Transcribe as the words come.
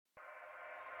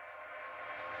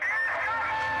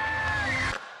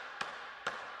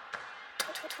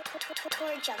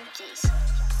Tour Junkies.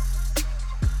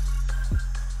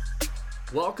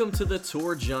 Welcome to the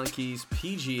Tour Junkies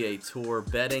PGA Tour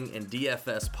Betting and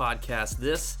DFS podcast.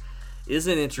 This is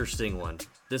an interesting one.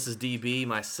 This is DB,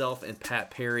 myself, and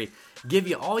Pat Perry. Give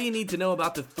you all you need to know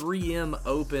about the 3M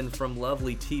Open from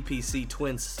lovely TPC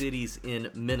Twin Cities in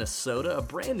Minnesota, a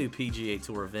brand new PGA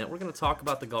Tour event. We're going to talk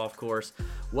about the golf course,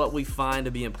 what we find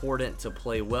to be important to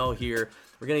play well here.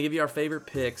 We're going to give you our favorite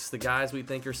picks, the guys we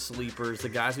think are sleepers, the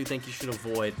guys we think you should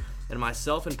avoid. And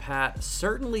myself and Pat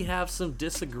certainly have some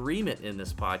disagreement in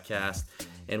this podcast,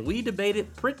 and we debate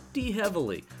it pretty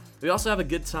heavily. We also have a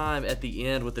good time at the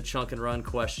end with the chunk and run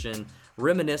question,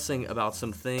 reminiscing about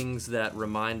some things that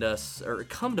remind us or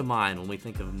come to mind when we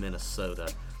think of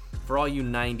Minnesota. For all you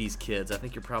 90s kids, I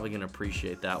think you're probably going to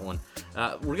appreciate that one.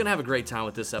 We're going to have a great time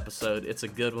with this episode. It's a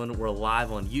good one. We're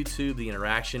live on YouTube. The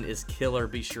interaction is killer.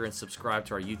 Be sure and subscribe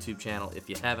to our YouTube channel if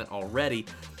you haven't already.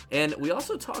 And we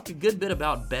also talk a good bit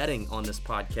about betting on this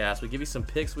podcast. We give you some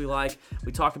picks we like.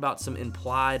 We talk about some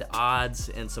implied odds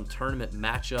and some tournament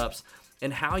matchups,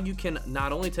 and how you can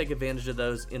not only take advantage of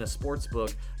those in a sports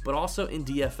book, but also in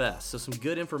DFS. So some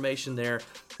good information there.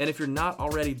 And if you're not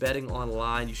already betting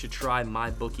online, you should try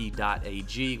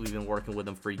mybookie.ag. We've been working with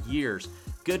them for years.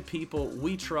 Good people,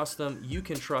 we trust them, you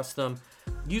can trust them.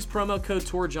 Use promo code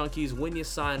Tour Junkies when you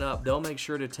sign up. They'll make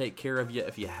sure to take care of you.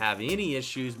 If you have any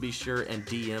issues, be sure and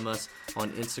DM us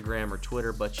on Instagram or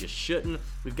Twitter, but you shouldn't.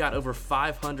 We've got over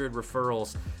 500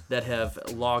 referrals that have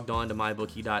logged on to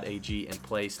mybookie.ag and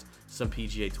placed some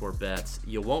PGA Tour bets.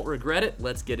 You won't regret it.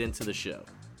 Let's get into the show.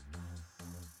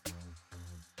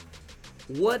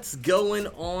 What's going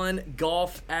on,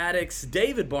 golf addicts?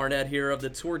 David Barnett here of the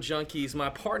Tour Junkies, my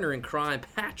partner in crime,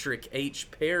 Patrick H.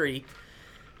 Perry,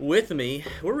 with me.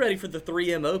 We're ready for the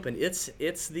 3M Open. It's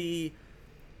the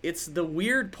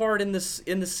weird part in the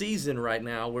season right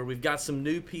now, where we've got some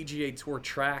new PGA Tour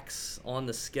tracks on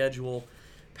the schedule.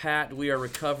 Pat, we are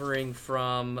recovering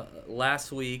from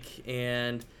last week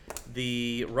and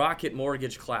the Rocket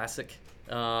Mortgage Classic,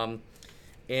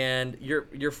 and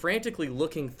you're frantically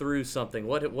looking through something.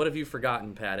 What have you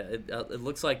forgotten, Pat? It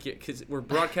looks like, because we're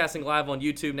broadcasting live on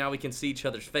YouTube now, we can see each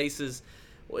other's faces.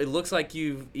 It looks like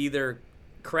you've either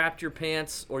crapped your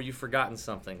pants or you've forgotten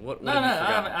something. What have you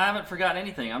forgotten? I haven't forgotten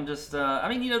anything. I'm just,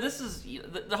 this is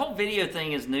the whole video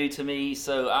thing is new to me.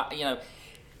 So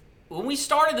when we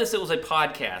started this, it was a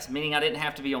podcast, meaning I didn't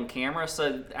have to be on camera.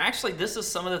 So actually, this is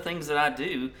some of the things that I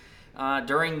do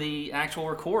during the actual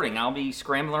recording. I'll be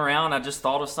scrambling around. I just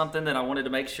thought of something that I wanted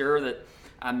to make sure that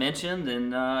I mentioned,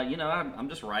 and I'm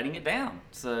just writing it down.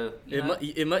 So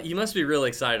you must be really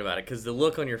excited about it, because the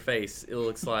look on your face, it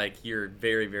looks like you're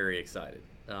very, very excited.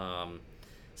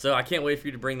 So I can't wait for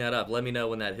you to bring that up. Let me know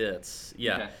when that hits.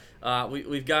 Yeah. Okay.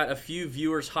 We've got a few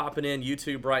viewers hopping in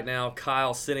YouTube right now.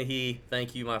 Kyle Sinehy,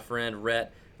 thank you, my friend.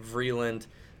 Rhett Vreeland,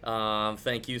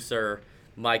 thank you, sir.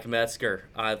 Mike Metzger,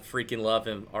 I freaking love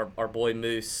him. Our boy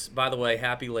Moose. By the way,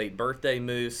 happy late birthday,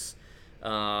 Moose.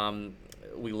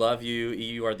 We love you.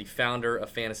 You are the founder of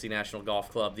Fantasy National Golf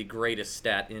Club, the greatest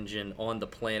stat engine on the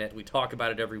planet. We talk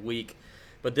about it every week.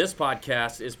 But this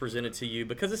podcast is presented to you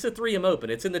because it's a 3M Open.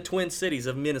 It's in the Twin Cities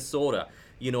of Minnesota,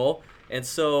 And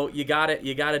so you got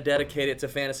to dedicate it to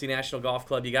Fantasy National Golf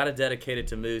Club. You got to dedicate it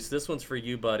to Moose. This one's for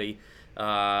you, buddy. We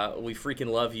freaking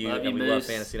love you, and we Moose. love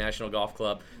Fantasy National Golf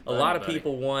Club. A lot of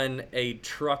people won a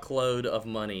truckload of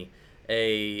money,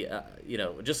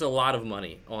 just a lot of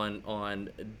money on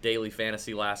daily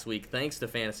fantasy last week, thanks to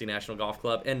Fantasy National Golf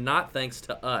Club, and not thanks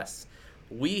to us.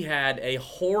 We had a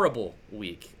horrible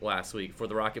week last week for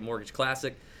the Rocket Mortgage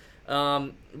Classic.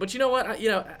 But you know what?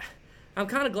 I'm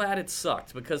kind of glad it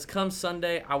sucked, because come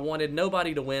Sunday, I wanted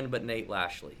nobody to win but Nate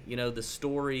Lashley. The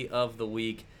story of the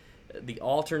week. The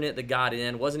alternate that got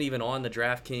in wasn't even on the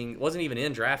DraftKings, wasn't even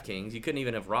in DraftKings. You couldn't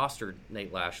even have rostered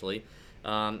Nate Lashley.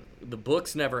 The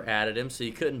books never added him, so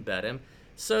you couldn't bet him.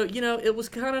 So, it was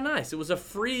kind of nice. It was a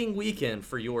freeing weekend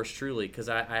for yours truly, because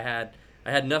I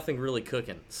had nothing really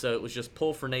cooking. So it was just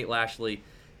pull for Nate Lashley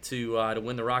to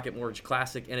win the Rocket Mortgage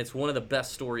Classic, and it's one of the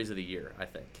best stories of the year, I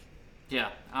think. Yeah,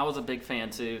 I was a big fan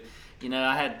too.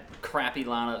 I had crappy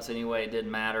lineups anyway. It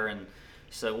didn't matter, and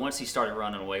so once he started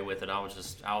running away with it, I was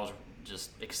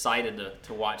just excited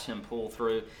to watch him pull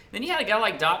through. Then you had a guy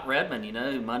like Doc Redman,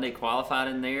 who Monday qualified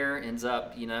in there, ends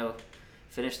up,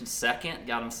 finished in second,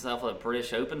 got himself a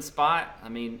British Open spot. I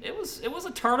mean, it was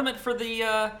a tournament for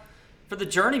the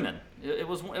journeyman. It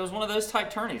was one of those type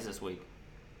tourneys this week.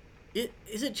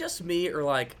 Is it just me, or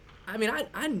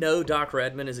I know Doc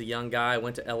Redman is a young guy,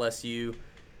 went to LSU,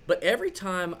 But every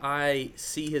time I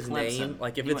see his Clemson. name,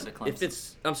 like He went to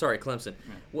Clemson. I'm sorry, Clemson.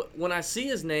 Yeah. When I see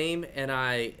his name and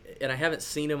I haven't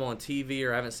seen him on TV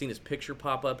or I haven't seen his picture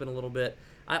pop up in a little bit,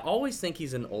 I always think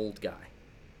he's an old guy.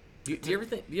 Do you ever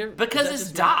think? Because it's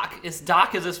Doc. It's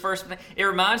Doc is his first name. It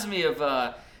reminds me of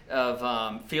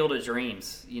Field of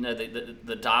Dreams. You know,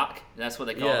 the Doc. That's what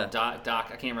they call him. Doc.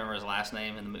 I can't remember his last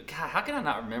name in the movie. God, how can I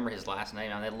not remember his last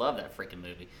name? I mean, they love that freaking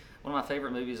movie. One of my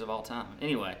favorite movies of all time.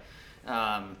 Anyway,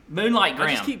 Moonlight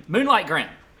Graham. Moonlight Graham.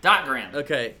 Doc Graham.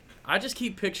 Okay, I just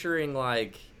keep picturing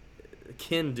like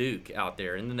Ken Duke out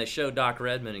there, and then they show Doc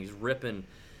Redmond. And he's ripping,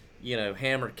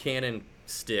 hammer cannon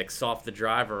sticks off the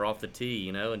driver, off the tee,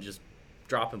 and just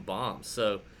dropping bombs.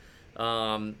 So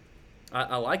I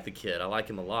like the kid. I like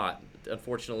him a lot.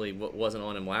 Unfortunately, what wasn't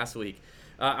on him last week.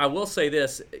 I will say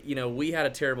this, we had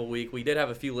a terrible week. We did have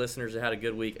a few listeners that had a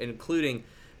good week, including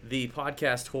the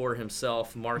podcast whore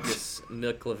himself, Marcus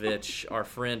Miklovich, our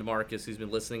friend Marcus, who's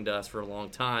been listening to us for a long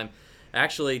time,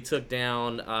 actually took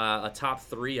down a top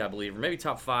 3, I believe, or maybe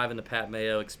top 5 in the Pat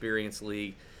Mayo Experience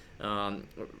League.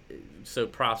 So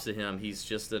props to him. He's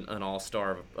just an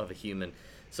all-star of a human.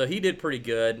 So he did pretty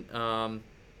good. And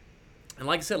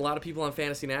like I said, a lot of people on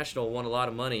Fantasy National won a lot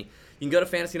of money. You can go to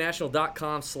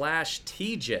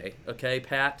fantasynational.com/TJ. Okay,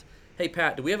 Pat. Hey,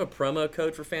 Pat, do we have a promo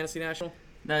code for Fantasy National?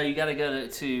 No, you got to go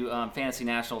to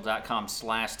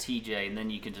fantasynational.com/TJ, and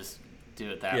then you can just do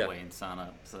it that way and sign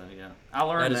up. So, yeah. I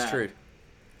learned that. That is true.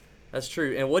 That's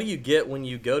true. And what do you get when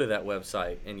you go to that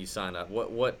website and you sign up?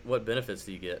 What benefits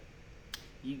do you get?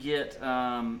 You get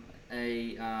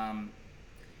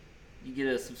you get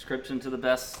a subscription to the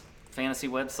best fantasy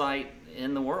website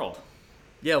in the world.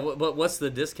 Yeah, what's the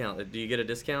discount? Do you get a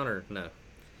discount or no?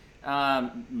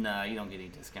 No, you don't get any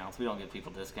discounts. We don't give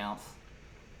people discounts.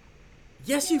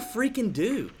 Yes, you freaking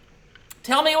do.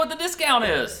 Tell me what the discount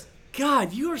is.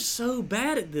 God, you are so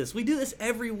bad at this. We do this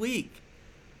every week.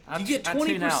 You get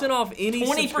 20% off any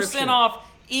 20% off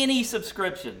any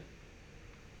subscription.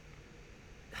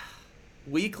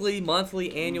 Weekly,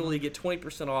 monthly, annually, get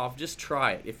 20% off. Just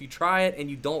try it. If you try it and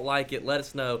you don't like it, let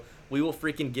us know. We will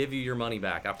freaking give you your money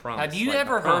back. I promise. Have you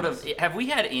ever heard of? Have we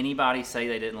had anybody say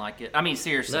they didn't like it? I mean,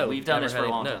 seriously, no, we've done this for a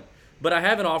long time. But I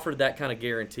haven't offered that kind of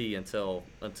guarantee until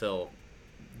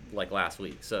like last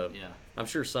week. So yeah. I'm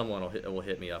sure someone will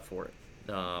hit me up for it.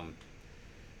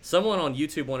 Someone on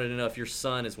YouTube wanted to know if your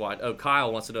son is watching. Oh,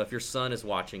 Kyle wants to know if your son is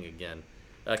watching again.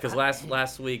 Because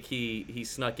last week he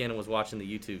snuck in and was watching the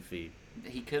YouTube feed.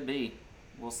 He could be.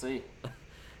 We'll see.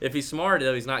 If he's smart,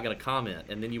 though, he's not going to comment,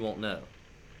 and then you won't know.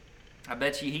 I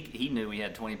bet you he knew he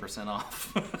had 20%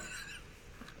 off.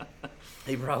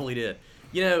 He probably did.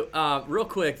 Real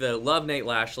quick, though, love Nate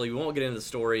Lashley. We won't get into the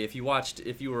story. If you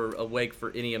were awake for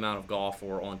any amount of golf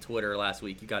or on Twitter last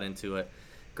week, you got into it.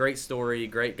 Great story,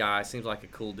 great guy, seems like a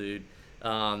cool dude.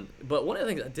 But one of the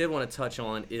things I did want to touch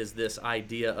on is this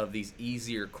idea of these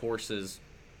easier courses,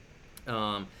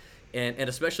 and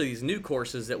especially these new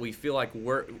courses that we feel like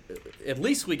at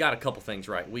least we got a couple things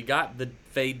right. We got the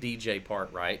Fade DJ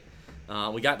part right.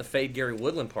 We got the Fade Gary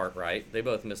Woodland part right. They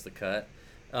both missed the cut.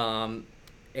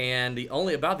 And the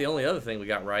only other thing we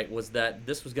got right was that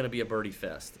this was going to be a birdie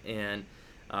fest, and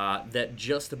that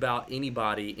just about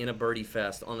anybody in a birdie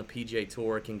fest on the PGA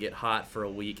Tour can get hot for a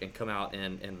week and come out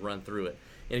and run through it.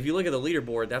 And if you look at the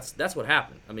leaderboard, that's what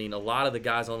happened. I mean, a lot of the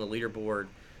guys on the leaderboard,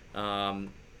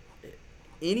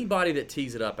 anybody that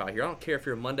tees it up out here, I don't care if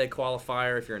you're a Monday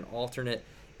qualifier, if you're an alternate,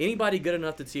 anybody good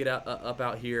enough to tee it up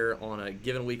out here on a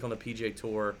given week on the PGA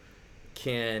Tour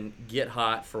can get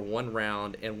hot for one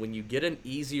round. And when you get an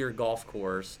easier golf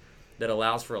course that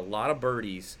allows for a lot of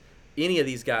birdies, any of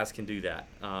these guys can do that.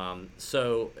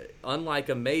 So unlike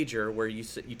a major where you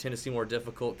tend to see more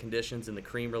difficult conditions and the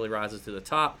cream really rises to the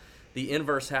top, the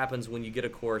inverse happens when you get a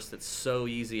course that's so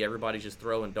easy, everybody's just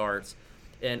throwing darts.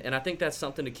 And I think that's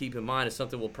something to keep in mind. It's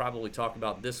something we'll probably talk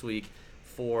about this week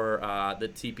for the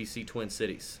TPC Twin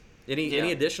Cities.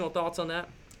 Any additional thoughts on that?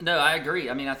 No, I agree.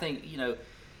 I mean, I think,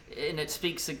 and it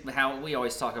speaks to how we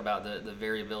always talk about the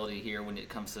variability here when it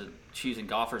comes to choosing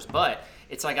golfers. But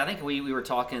it's like, I think we were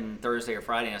talking Thursday or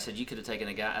Friday, and I said you could have taken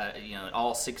a guy, an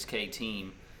all 6K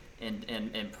team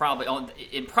and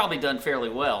probably done fairly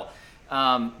well.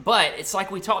 But it's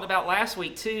like we talked about last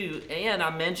week too, and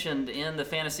I mentioned in the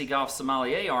Fantasy Golf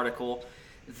Sommelier article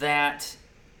that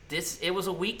it was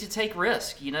a week to take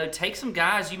risk. Take some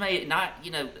guys you may not,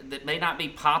 that may not be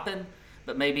popping,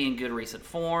 but maybe in good recent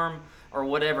form or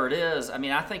whatever it is. I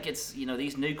mean, I think it's,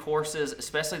 these new courses,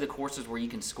 especially the courses where you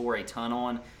can score a ton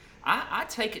on. I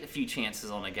take a few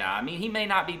chances on a guy. I mean, he may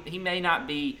not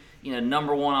be,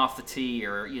 number 1 off the tee,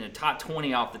 or top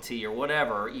 20 off the tee, or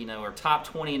whatever, or top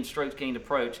 20 in strokes gained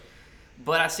approach.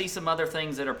 But I see some other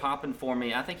things that are popping for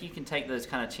me. I think you can take those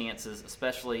kind of chances,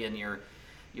 especially in your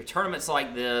tournaments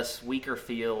like this, weaker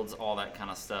fields, all that kind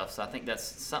of stuff. So I think that's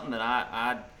something that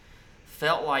I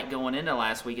felt like going into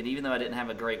last week, and even though I didn't have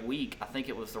a great week, I think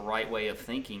it was the right way of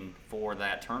thinking for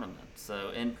that tournament.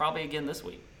 So, and probably again this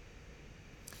week.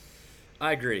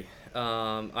 I agree.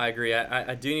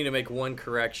 I do need to make one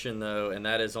correction though, and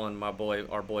that is on our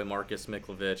boy Marcus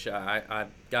Miklovich. I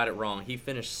got it wrong. He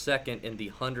finished second in the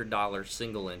 $100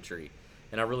 single entry,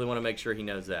 and I really want to make sure he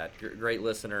knows that. Great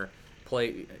listener,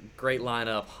 great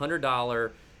lineup,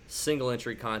 $100 single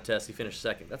entry contest. He finished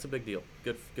second. That's a big deal.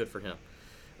 Good for him.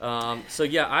 So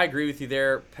yeah, I agree with you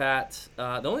there, Pat.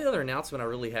 The only other announcement I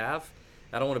really have,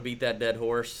 I don't want to beat that dead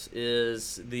horse,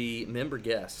 is the member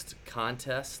guest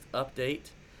contest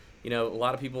update. A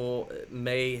lot of people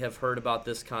may have heard about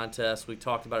this contest. We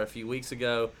talked about it a few weeks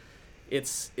ago.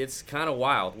 It's kind of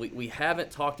wild. We haven't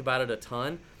talked about it a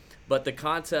ton, but the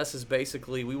contest is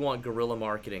basically, we want guerrilla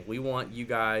marketing. We want you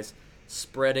guys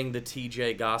spreading the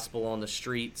TJ gospel on the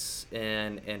streets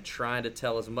and trying to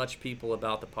tell as much people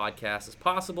about the podcast as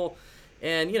possible.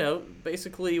 And,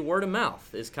 basically word of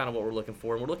mouth is kind of what we're looking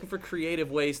for. And we're looking for creative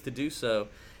ways to do so.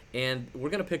 And we're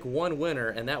going to pick one winner,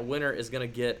 and that winner is going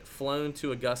to get flown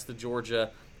to Augusta,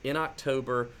 Georgia in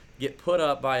October, get put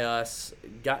up by us.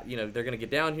 They're going to get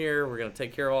down here. We're going to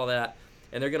take care of all that.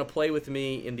 And they're going to play with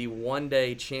me in the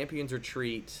one-day Champions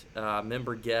Retreat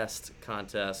member guest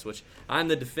contest, which I'm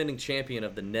the defending champion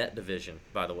of the net division,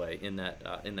 by the way, in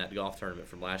that golf tournament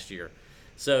from last year.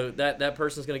 So that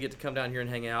person's going to get to come down here and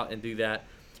hang out and do that.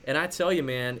 And I tell you,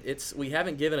 man, we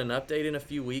haven't given an update in a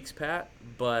few weeks, Pat,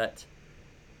 but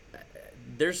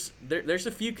there's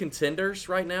a few contenders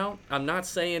right now. I'm not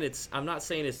saying it's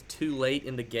too late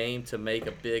in the game to make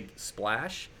a big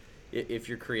splash if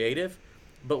you're creative,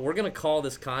 but we're going to call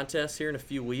this contest here in a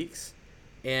few weeks.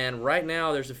 And right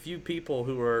now there's a few people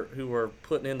who are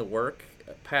putting in the work.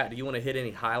 Pat, do you want to hit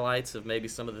any highlights of maybe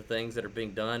some of the things that are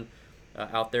being done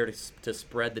out there to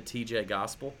spread the TJ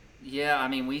gospel? Yeah, I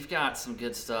mean, we've got some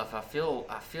good stuff. I feel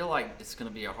like it's going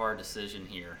to be a hard decision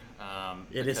here.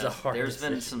 It is a hard decision. There's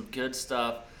been some good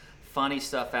stuff, funny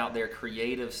stuff out there,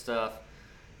 creative stuff.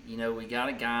 We got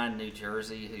a guy in New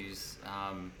Jersey who's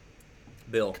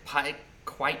Bill,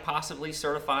 quite possibly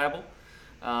certifiable,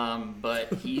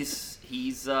 but he's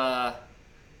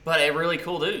but a really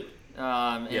cool dude,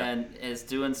 and is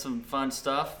doing some fun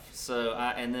stuff. So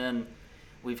and then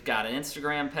we've got an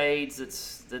Instagram page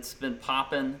that's been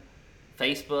popping,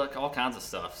 Facebook, all kinds of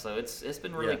stuff. So it's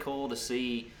been really cool to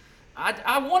see.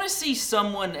 I want to see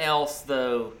someone else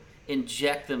though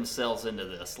inject themselves into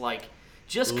this, like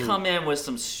just come in with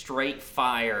some straight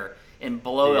fire and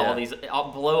blow all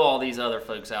these other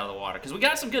folks out of the water, because we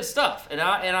got some good stuff. And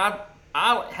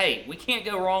hey, we can't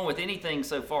go wrong with anything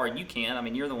so far. You can. I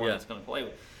mean, you're the one that's going to play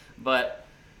with. But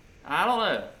I don't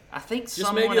know. I think just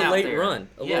someone maybe a out late there, run,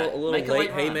 a little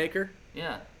late haymaker.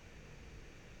 Yeah.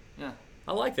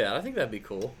 I like that. I think that'd be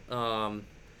cool.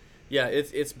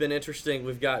 It's been interesting.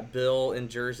 We've got Bill in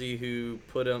Jersey who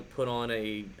put on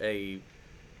a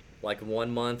like 1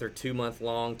 month or 2 month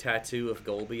long tattoo of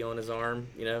Golby on his arm.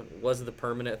 It wasn't the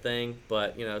permanent thing,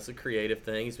 but it's a creative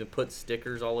thing. He's been putting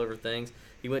stickers all over things.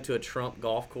 He went to a Trump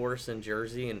golf course in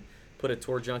Jersey and put a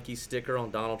Tour Junkie sticker on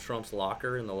Donald Trump's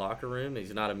locker in the locker room.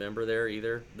 He's not a member there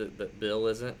either. That Bill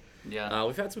isn't. Yeah.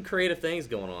 We've had some creative things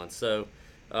going on. So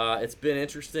it's been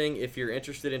interesting. If you're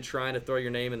interested in trying to throw your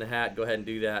name in the hat, go ahead and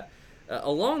do that.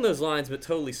 Along those lines, but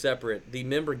totally separate, the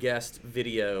member guest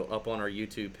video up on our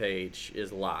YouTube page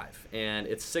is live, and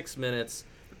it's 6 minutes.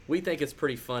 We think it's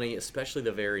pretty funny, especially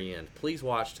the very end. Please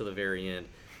watch to the very end.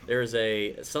 There's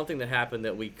something that happened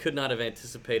that we could not have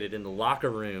anticipated in the locker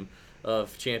room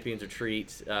of Champions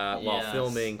Retreat while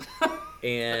filming,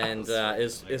 and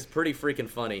is pretty freaking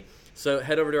funny. So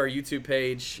head over to our YouTube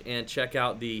page and check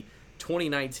out the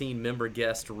 2019 member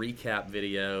guest recap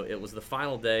video. It was the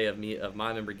final day of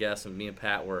my member guest, and me and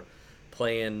Pat were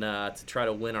playing to try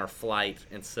to win our flight,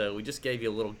 and so we just gave you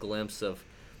a little glimpse of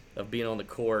being on the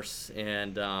course,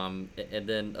 and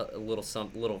then a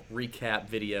little recap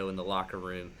video in the locker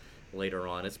room later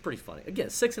on. It's pretty funny. Again,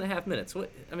 6.5 minutes.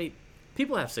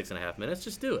 People have 6.5 minutes.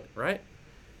 Just do it, right?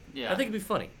 Yeah. I think it'd be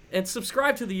funny. And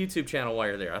subscribe to the YouTube channel while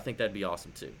you're there. I think that'd be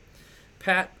awesome too.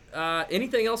 Pat,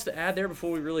 anything else to add there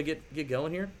before we really get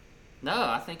going here? No,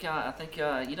 I think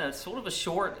it's sort of a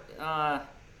short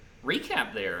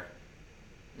recap there.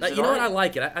 You know what? I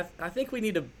like it. I think we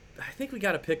need to. I think we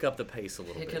got to pick up the pace a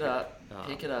little bit.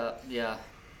 Pick it up. Yeah.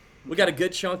 We got a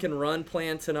good chunk and run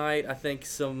plan tonight. I think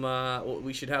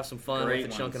we should have some fun Great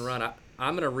with the chunk and ones. run.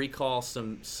 I'm going to recall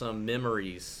some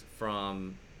memories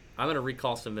from. I'm going to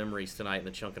recall some memories tonight in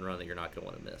the chunk and run that you're not going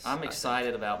to want to miss. I'm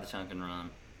excited about the chunk and run.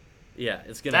 Yeah,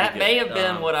 it's going to be That good. may have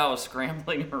been what I was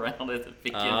scrambling around at the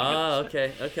beginning.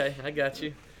 Okay, I got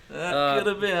you. That could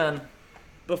have been.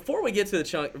 Before we get to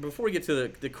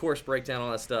the course breakdown,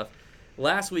 all that stuff,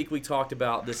 last week we talked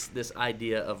about this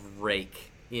idea of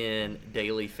rake in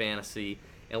daily fantasy,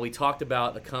 and we talked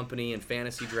about a company in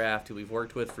Fantasy Draft who we've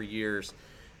worked with for years,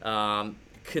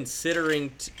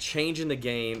 considering changing the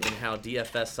game and how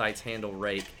DFS sites handle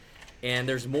rake. And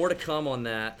there's more to come on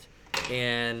that,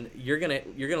 and you're gonna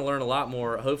learn a lot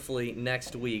more hopefully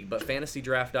next week. But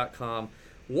FantasyDraft.com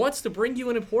wants to bring you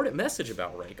an important message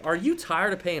about rake. Are you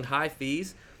tired of paying high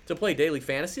fees to play daily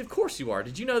fantasy? Of course you are.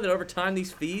 Did you know that over time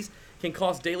these fees can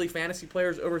cost daily fantasy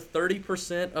players over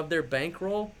 30% of their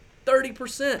bankroll?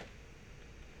 30%.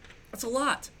 That's a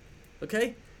lot.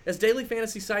 Okay? As daily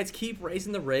fantasy sites keep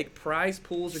raising the rake, prize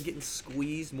pools are getting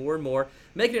squeezed more and more,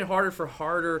 making it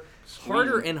harder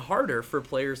and harder for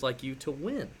players like you to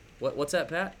win. What's that,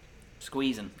 Pat?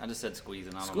 Squeezing. I just said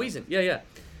squeezing. I don't Squeezing. Yeah.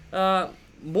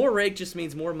 More rake just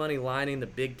means more money lining the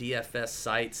big DFS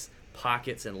sites'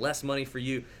 pockets and less money for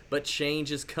you. But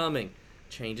change is coming.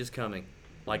 Change is coming.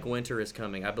 Like winter is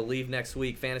coming. I believe next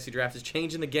week Fantasy Draft is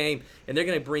changing the game, and they're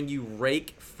going to bring you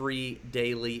rake-free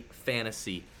daily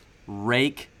fantasy.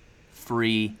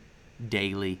 Rake-free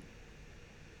daily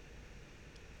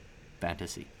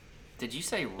fantasy. Did you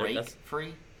say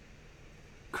rake-free?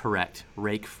 Correct.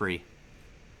 Rake-free.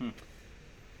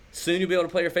 Soon you'll be able to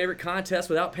play your favorite contest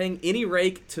without paying any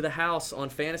rake to the house on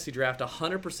Fantasy Draft.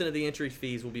 100% of the entry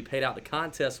fees will be paid out to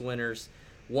contest winners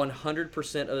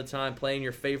 100% of the time. Playing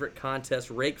your favorite contest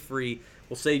rake-free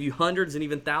will save you hundreds and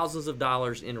even thousands of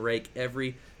dollars in rake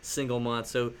every single month.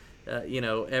 So,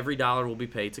 every dollar will be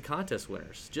paid to contest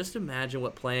winners. Just imagine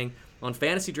what playing on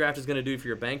Fantasy Draft is going to do for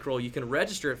your bankroll. You can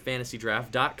register at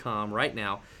FantasyDraft.com right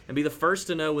now and be the first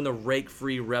to know when the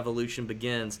rake-free revolution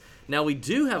begins. Now, we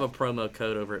do have a promo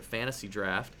code over at Fantasy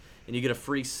Draft, and you get a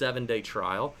free 7-day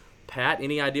trial. Pat,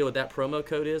 any idea what that promo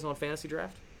code is on Fantasy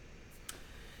Draft?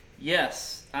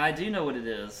 Yes, I do know what it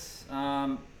is.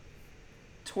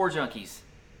 Tour Junkies.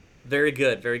 Very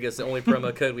good, very good. It's the only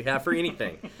promo code we have for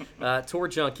anything. Tour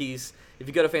Junkies. If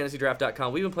you go to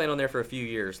FantasyDraft.com, we've been playing on there for a few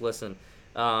years. Listen,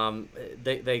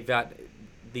 they've got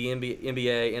the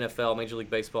NBA, NFL, Major League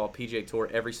Baseball, PGA Tour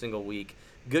every single week.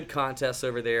 Good contests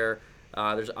over there.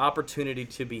 There's opportunity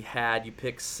to be had. You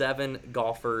pick 7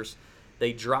 golfers.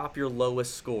 They drop your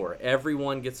lowest score.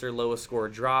 Everyone gets their lowest score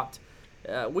dropped.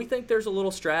 We think there's a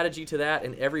little strategy to that,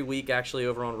 and every week, actually,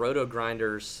 over on Roto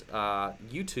Grinders'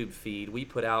 YouTube feed, we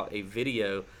put out a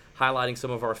video highlighting some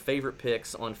of our favorite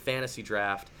picks on Fantasy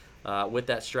Draft with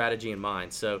that strategy in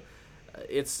mind. So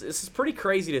it's pretty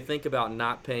crazy to think about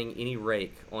not paying any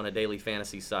rake on a daily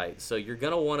fantasy site. So you're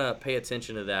going to want to pay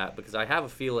attention to that, because I have a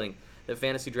feeling that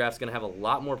Fantasy Draft's going to have a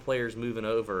lot more players moving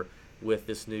over with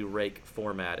this new rake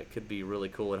format. It could be really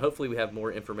cool, and hopefully we have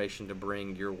more information to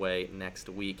bring your way next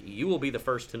week. You will be the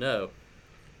first to know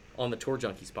on the Tour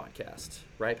Junkies podcast.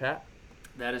 Right, Pat?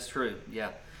 That is true, yeah.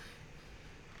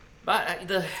 But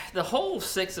the whole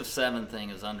 6 of 7 thing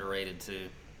is underrated, too.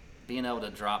 Being able to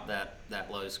drop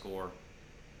that low score.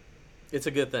 It's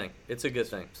a good thing. It's a good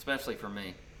thing. Especially for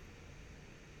me.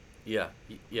 Yeah,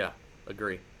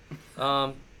 agree.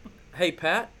 Hey,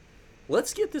 Pat,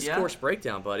 let's get this course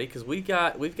breakdown, buddy, because we've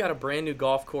got a brand new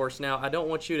golf course now. I don't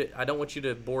want you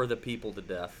to bore the people to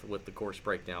death with the course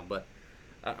breakdown, but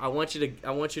I want you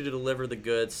to deliver the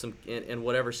goods and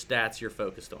whatever stats you're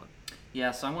focused on.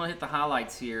 Yeah, so I'm going to hit the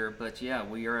highlights here, but yeah,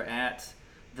 we are at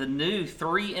the new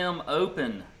 3M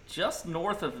Open just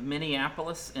north of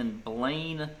Minneapolis in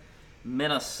Blaine,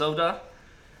 Minnesota.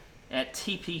 At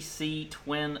TPC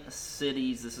Twin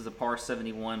Cities, this is a par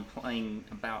 71 playing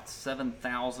about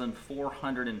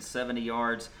 7,470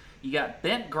 yards. You got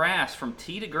bent grass from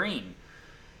tee to green.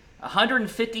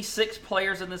 156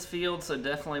 players in this field, so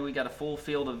definitely we got a full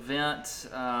field event.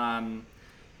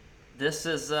 This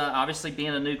is obviously being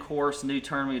a new course, new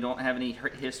tournament. We don't have any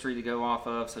history to go off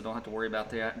of, so don't have to worry about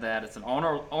that. It's an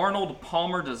Arnold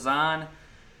Palmer design.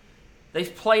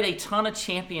 They've played a ton of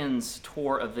Champions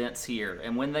Tour events here,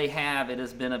 and when they have, it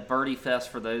has been a birdie fest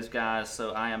for those guys,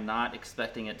 so I am not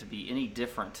expecting it to be any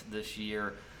different this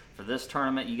year. For this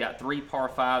tournament, you got 3 par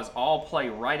 5s, all play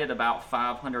right at about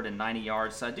 590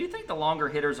 yards, so I do think the longer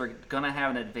hitters are going to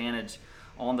have an advantage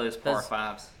on those par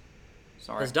 5s.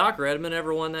 Sorry. Has Doc Redman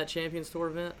ever won that Champions Tour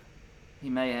event? He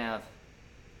may have.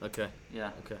 Okay.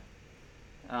 Yeah. Okay.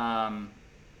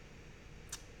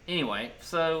 Anyway,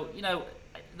 so,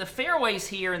 the fairways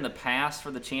here in the past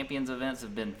for the Champions events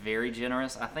have been very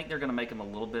generous. I think they're going to make them a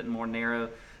little bit more narrow,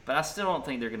 but I still don't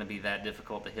think they're going to be that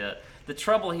difficult to hit. The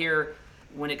trouble here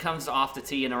when it comes to off the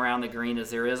tee and around the green is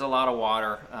there is a lot of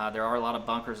water. There are a lot of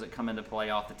bunkers that come into play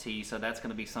off the tee, so that's going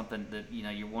to be something that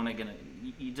you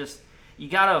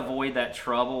got to avoid that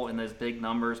trouble in those big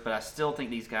numbers. But I still think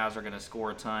these guys are going to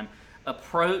score a ton.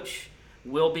 Approach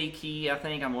will be key. I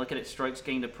think I'm looking at strokes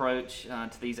gained approach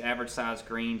to these average size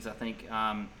greens. I think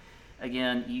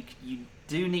again you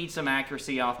do need some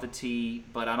accuracy off the tee,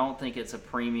 but I don't think it's a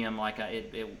premium like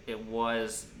it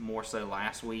was more so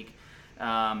last week.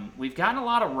 We've gotten a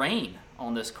lot of rain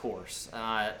on this course,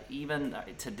 even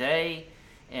today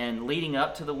and leading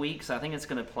up to the week, so I think it's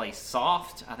going to play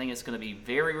soft. I think it's going to be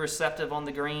very receptive on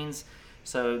the greens.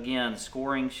 So again,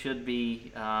 scoring should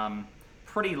be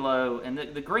pretty low, and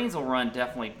the greens will run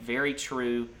definitely very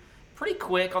true, pretty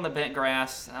quick on the bent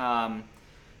grass.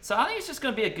 So I think it's just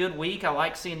going to be a good week. I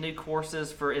like seeing new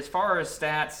courses. For as far as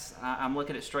stats, I'm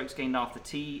looking at strokes gained off the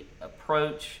tee,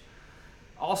 approach.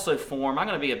 Also form. I'm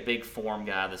going to be a big form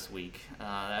guy this week.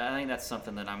 I think that's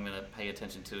something that I'm going to pay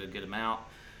attention to a good amount.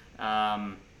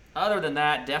 Other than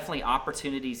that, definitely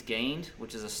opportunities gained,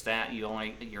 which is a stat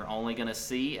you're only going to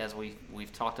see, as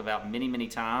we've talked about many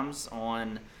times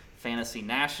on Fantasy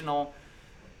National.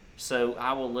 So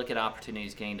I will look at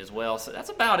opportunities gained as well. So that's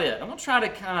about it.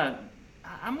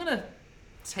 I'm going to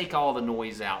take all the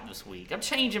noise out this week. I'm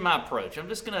changing my approach. I'm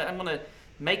going to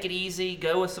make it easy,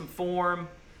 go with some form.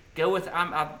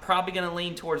 I'm probably going to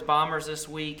lean towards Bombers this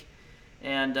week,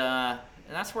 and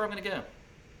that's where I'm going to go.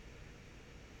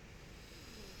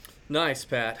 Nice,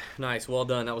 Pat. Nice. Well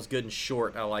done. That was good and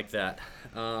short. I like that.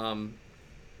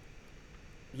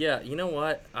 Yeah, you know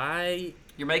what?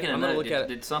 You're making a note.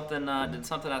 Did something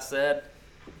I said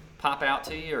pop out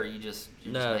to you, or you're just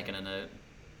making a note?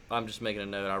 I'm just making a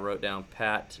note. I wrote down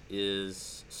Pat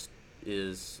is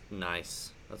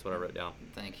nice. That's what I wrote down.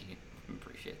 Thank you.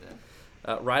 Appreciate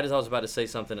that. Right as I was about to say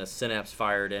something, a synapse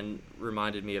fired and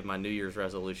reminded me of my New Year's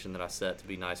resolution that I set to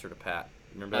be nicer to Pat.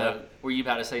 Remember that? Were you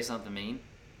about to say something mean?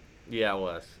 Yeah, I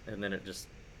was, and then it just.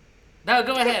 No,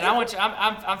 go ahead. I want you.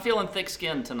 I'm feeling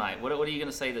thick-skinned tonight. What are you going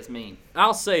to say that's mean?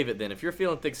 I'll save it then. If you're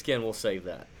feeling thick-skinned, we'll save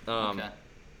that. Okay.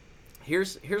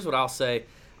 Here's what I'll say.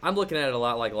 I'm looking at it a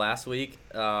lot like last week.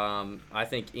 I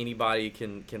think anybody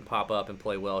can pop up and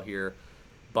play well here.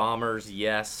 Bombers,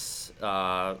 yes.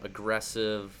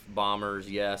 Aggressive bombers,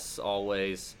 yes,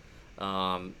 always.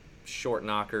 Short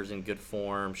knockers in good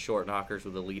form. Short knockers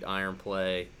with elite iron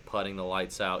play. Putting the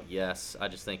lights out, yes. I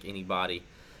just think anybody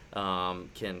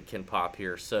can pop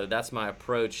here. So that's my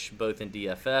approach both in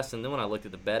DFS. And then when I looked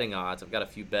at the betting odds, I've got a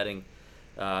few betting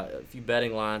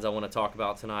lines I want to talk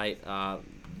about tonight.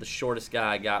 The shortest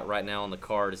guy I got right now on the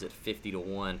card is at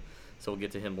 50-1. So we'll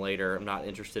get to him later. I'm not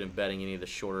interested in betting any of the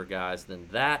shorter guys than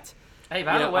that. Hey,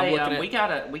 by the way, we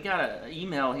got a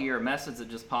email here, a message that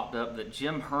just popped up that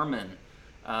Jim Herman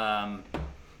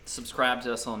subscribed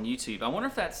to us on YouTube. I wonder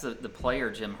if that's the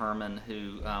player Jim Herman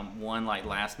who won like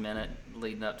last minute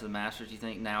leading up to the Masters. You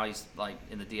think now he's like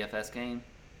in the DFS game?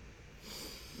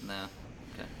 No.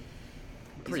 Okay.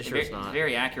 Pretty sure it's not. He's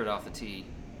very accurate off the tee.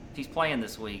 He's playing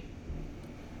this week.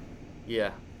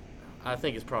 Yeah. I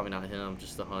think it's probably not him,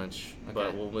 just the hunch. Okay.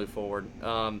 But we'll move forward.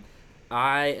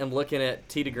 I am looking at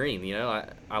tee to green. You know,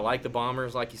 I like the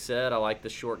bombers, like you said. I like the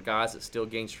short guys that still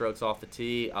gain strokes off the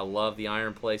tee. I love the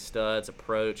iron play studs,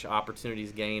 approach,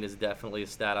 opportunities gained is definitely a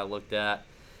stat I looked at.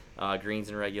 Greens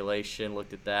in regulation,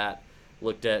 looked at that.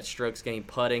 Looked at strokes gained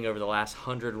putting over the last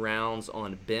 100 rounds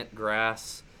on bent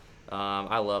grass.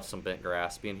 I love some bent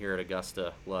grass. Being here at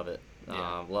Augusta, love it.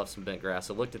 Yeah. Love some bent grass.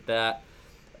 So looked at that.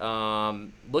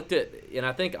 And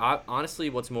I think honestly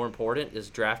what's more important is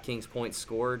DraftKings points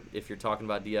scored if you're talking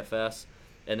about DFS,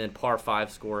 and then par 5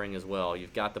 scoring as well.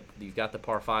 You've got the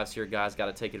par 5s here, guys. Got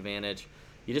to take advantage.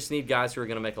 You just need guys who are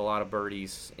going to make a lot of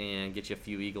birdies and get you a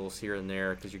few eagles here and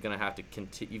there, because you're going to have to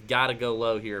continue. You've got to go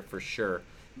low here for sure.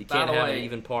 You can't have an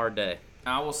even par day.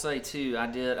 I will say too, I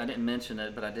didn't mention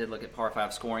it, but I did look at par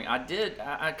 5 scoring.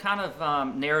 I kind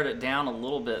of narrowed it down a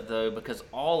little bit though, because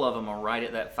all of them are right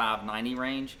at that 590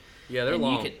 range. Yeah, they're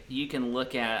long. You can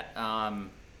look at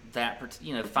that,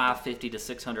 550 to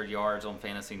 600 yards on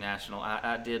Fantasy National.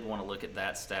 I did want to look at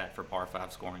that stat for par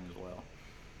 5 scoring as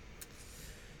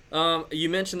well. You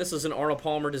mentioned this is an Arnold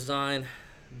Palmer design,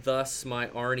 thus my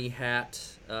Arnie hat.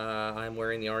 I'm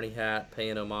wearing the Arnie hat,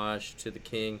 paying homage to the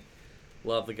king.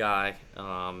 Love the guy.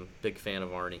 Big fan of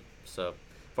Arnie. So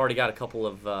I've already got a couple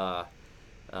of already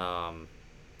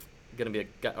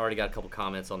got a couple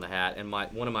comments on the hat, and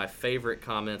one of my favorite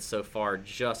comments so far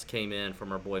just came in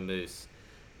from our boy Moose.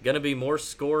 Gonna be more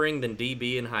scoring than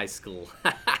DB in high school.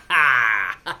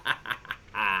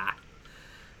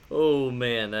 Oh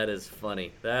man, that is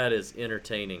funny. That is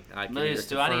entertaining. I can Moose,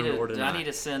 do I deny. need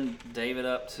to send David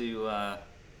up to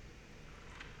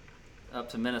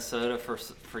Minnesota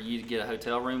for you to get a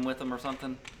hotel room with him or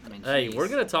something? I mean, hey, geez. we're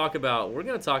gonna talk about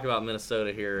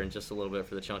Minnesota here in just a little bit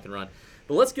for the Chunk and Run.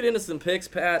 But let's get into some picks,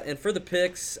 Pat. And for the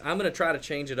picks, I'm gonna try to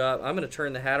change it up. I'm gonna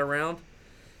turn the hat around.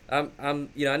 I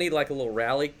need like a little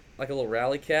rally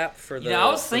cap for the. I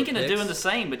was thinking of picks. doing the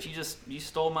same, but you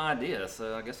stole my idea,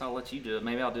 so I guess I'll let you do it.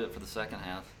 Maybe I'll do it for the second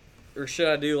half. Or should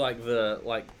I do like the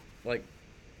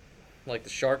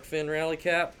shark fin rally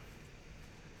cap,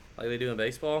 like they do in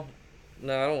baseball?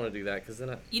 No, I don't want to do that because then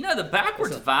the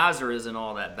backwards visor isn't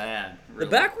all that bad. Really.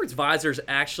 The backwards visor is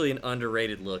actually an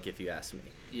underrated look, if you ask me.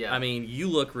 Yeah. I mean, you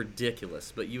look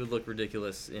ridiculous, but you would look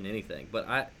ridiculous in anything. But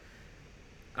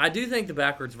I do think the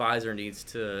backwards visor needs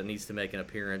to make an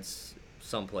appearance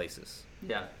some places.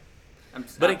 Yeah.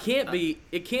 But it can't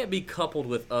be coupled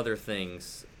with other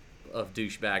things of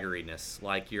douchebaggeriness,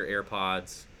 like your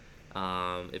AirPods,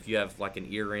 if you have like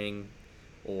an earring,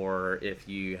 or if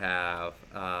you have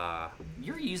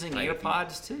you're using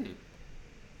AirPods too.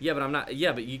 Yeah, but I'm not.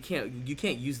 Yeah, but you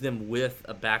can't use them with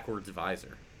a backwards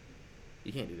visor.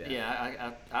 You can't do that.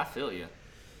 Yeah, I feel you.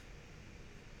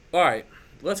 All right,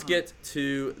 let's get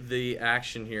to the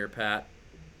action here, Pat.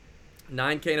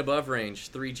 9K and above range,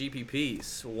 3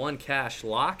 GPPs, 1 cash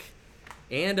lock,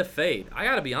 and a fade. I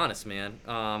gotta be honest, man.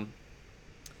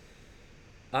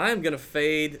 I'm gonna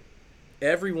fade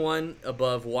everyone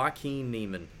above Joaquin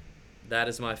Niemann. That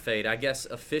is my fade. I guess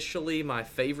officially my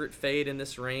favorite fade in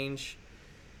this range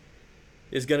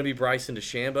is gonna be Bryson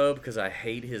DeChambeau because I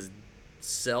hate his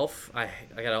self.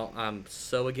 I'm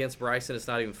so against Bryson. It's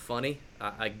not even funny.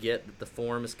 I get that the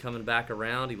form is coming back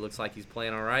around. He looks like he's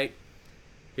playing all right.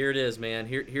 Here it is, man.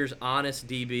 Here's honest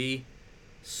DB.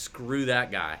 Screw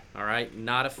that guy. All right,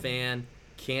 not a fan.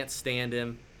 Can't stand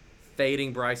him.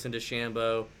 Fading Bryson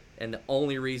DeChambeau, and the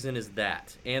only reason is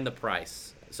that and the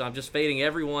price. So I'm just fading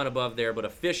everyone above there, but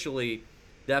officially,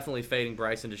 definitely fading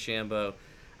Bryson DeChambeau.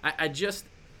 I just,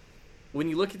 when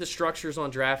you look at the structures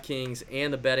on DraftKings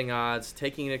and the betting odds,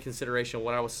 taking into consideration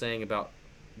what I was saying about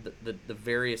the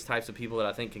various types of people that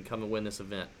I think can come and win this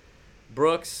event.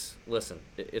 Brooks, listen,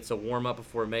 it's a warm-up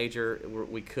before a major.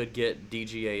 We could get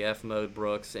DGAF mode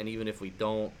Brooks, and even if we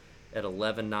don't, at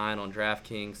 11-9 on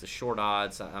DraftKings, the short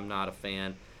odds, I'm not a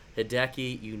fan.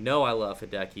 Hideki, I love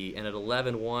Hideki, and at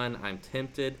 11-1, I'm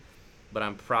tempted, but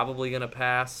I'm probably going to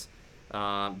pass.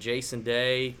 Jason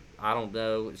Day, I don't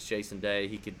know. It's Jason Day.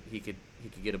 He could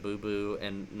get a boo-boo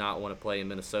and not want to play in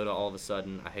Minnesota all of a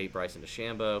sudden. I hate Bryson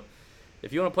DeChambeau.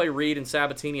 If you want to play Reed and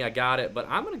Sabatini, I got it. But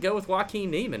I'm going to go with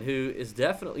Joaquin Niemann, who is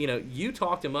definitely, you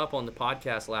talked him up on the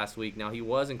podcast last week. Now, he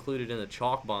was included in the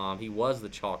chalk bomb. He was the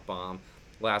chalk bomb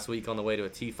last week on the way to a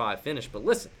T5 finish. But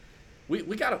listen, we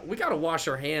gotta wash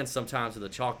our hands sometimes with the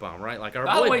chalk bomb, right? Like our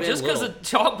By boy the way, Ben just because Little. the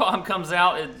chalk bomb comes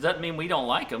out, it doesn't mean we don't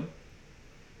like him.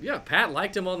 Yeah, Pat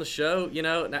liked him on the show.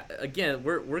 Now, again,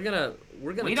 we're gonna.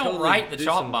 We totally don't write the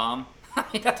chalk some, bomb.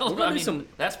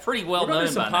 That's pretty well We're gonna known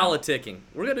do some by politicking.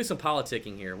 We're gonna do some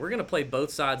politicking here. We're gonna play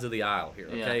both sides of the aisle here.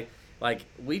 Okay, Yeah. like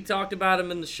we talked about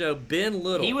him in the show. Ben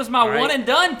Little. He was my all right? one and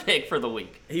done pick for the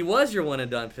week. He was your one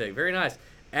and done pick. Very nice.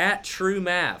 At True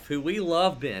Math, who we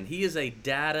love, Ben. He is a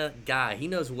data guy. He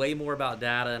knows way more about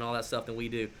data and all that stuff than we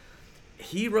do.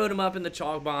 He wrote him up in the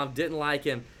chalk bomb. Didn't like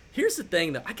him. Here's the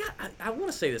thing, though. I want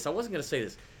to say this. I wasn't going to say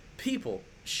this. People,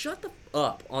 shut the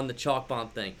up on the chalk bomb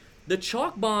thing. The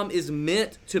chalk bomb is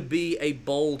meant to be a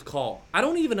bold call. I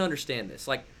don't even understand this.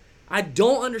 Like, I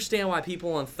don't understand why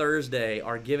people on Thursday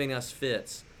are giving us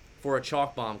fits for a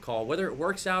chalk bomb call, whether it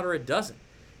works out or it doesn't.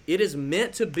 It is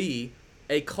meant to be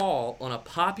a call on a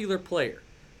popular player.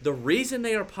 The reason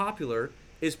they are popular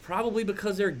is probably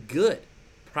because they're good,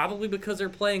 probably because they're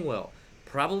playing well,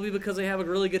 probably because they have a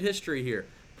really good history here,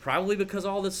 probably because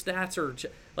all the stats are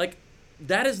like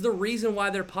that is the reason why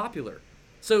they're popular.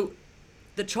 So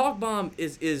the chalk bomb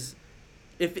is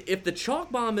if the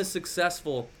chalk bomb is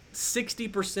successful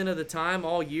 60% of the time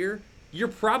all year, you're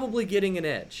probably getting an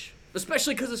edge,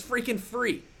 especially because it's freaking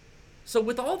free. So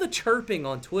with all the chirping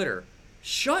on Twitter,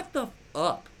 shut the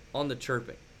up on the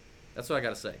chirping. That's what I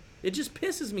gotta say. It just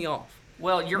pisses me off.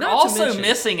 Well, you're Not to also mention,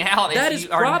 missing out. That is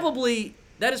probably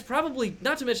not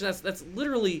to mention that's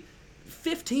literally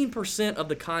 15% of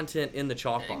the content in the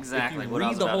chalk bomb. Exactly. If you what I read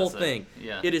was the about whole to say. thing,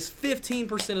 Yeah. it is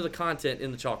 15% of the content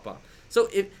in the chalk bomb. So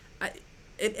hey,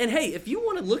 if you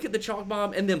want to look at the chalk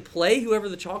bomb and then play whoever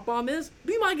the chalk bomb is,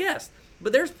 be my guest.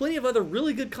 But there's plenty of other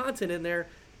really good content in there.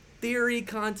 Theory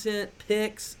content,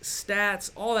 picks, stats,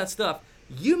 all that stuff.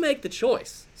 You make the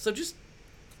choice. So just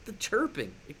the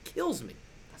chirping, it kills me.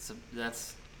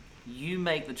 That's you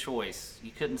make the choice.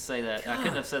 You couldn't say that. God. I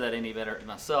couldn't have said that any better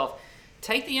myself.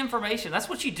 Take the information. That's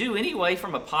what you do anyway,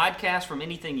 from a podcast, from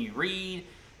anything you read,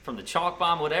 from the chalk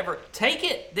bomb, whatever. Take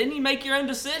it. Then you make your own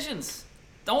decisions.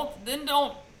 Don't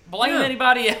blame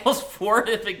anybody else for it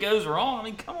if it goes wrong. I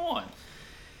mean, come on.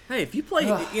 Hey, if you play,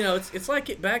 it's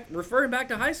like referring back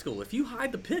to high school. If you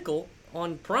hide the pickle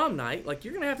on prom night, like,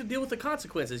 you're gonna have to deal with the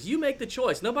consequences. You make the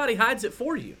choice. Nobody hides it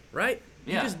for you, right?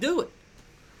 You just do it.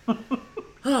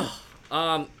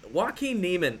 Joaquin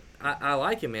Niemann, I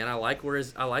like him, man. I like where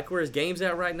his game's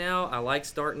at right now. I like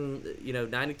starting,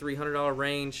 $9,300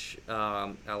 range.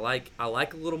 I like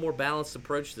a little more balanced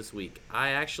approach this week. I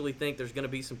actually think there's going to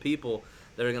be some people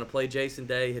that are going to play Jason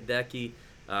Day, Hideki.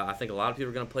 I think a lot of people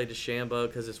are going to play DeChambeau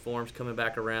because his form's coming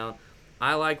back around.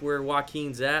 I like where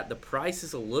Joaquin's at. The price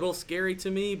is a little scary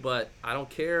to me, but I don't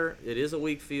care. It is a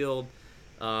weak field.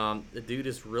 The dude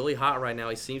is really hot right now.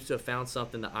 He seems to have found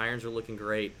something. The irons are looking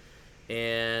great.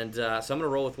 And so I'm going to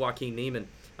roll with Joaquin Niemann.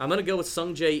 I'm going to go with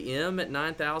Sung Jae Im at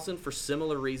 9,000 for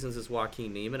similar reasons as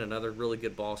Joaquin Niemann, another really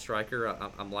good ball striker.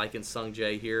 I'm liking Sung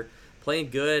Jae here. Playing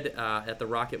good at the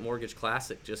Rocket Mortgage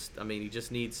Classic. He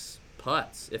just needs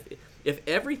putts. If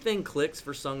everything clicks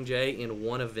for Sung Jae in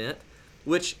one event,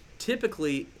 which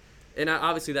typically, and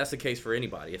obviously that's the case for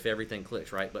anybody if everything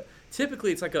clicks, right? But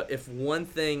typically it's like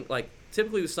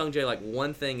typically with Sung Jae, like,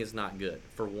 one thing is not good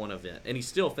for one event, and he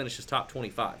still finishes top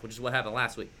 25, which is what happened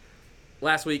last week.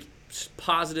 Last week,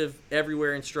 positive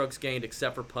everywhere in strokes gained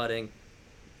except for putting,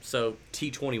 so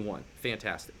T21,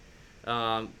 fantastic.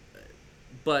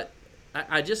 But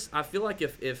I feel like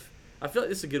I feel like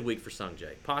this is a good week for Sung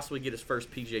Jae. Possibly get his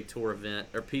first PGA Tour event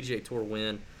or PGA Tour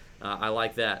win. I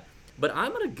like that. But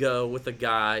I'm going to go with a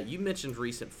guy. You mentioned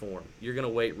recent form. You're going to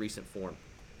wait recent form.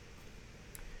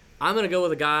 I'm going to go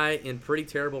with a guy in pretty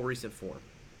terrible recent form.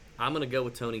 I'm going to go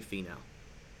with Tony Finau.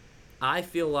 I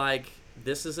feel like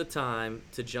this is a time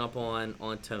to jump on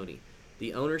Tony.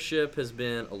 The ownership has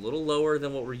been a little lower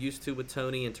than what we're used to with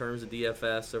Tony in terms of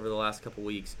DFS over the last couple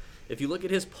weeks. If you look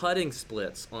at his putting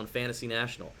splits on Fantasy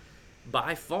National,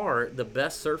 by far the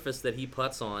best surface that he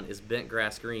putts on is bent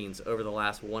grass greens over the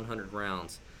last 100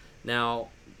 rounds. Now,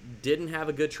 didn't have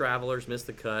a good Travelers, missed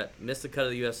the cut of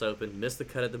the U.S. Open, missed the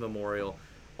cut at the Memorial,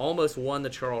 almost won the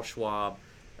Charles Schwab.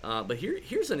 But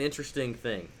here's an interesting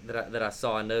thing that I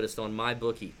saw and noticed on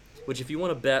MyBookie, which if you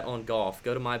want to bet on golf,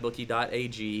 go to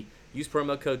mybookie.ag, use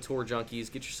promo code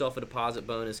TourJunkies, get yourself a deposit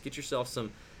bonus, get yourself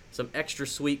some extra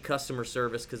sweet customer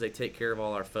service because they take care of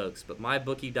all our folks. But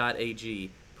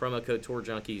mybookie.ag, promo code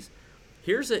TourJunkies.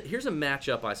 Here's a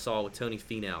matchup I saw with Tony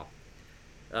Finau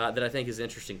that I think is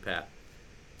interesting, Pat.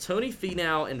 Tony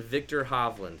Finau and Victor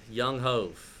Hovland, young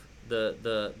Hove,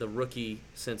 the rookie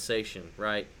sensation,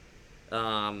 right?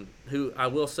 Who I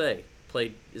will say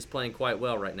is playing quite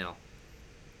well right now.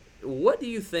 What do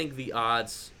you think the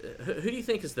odds? Who do you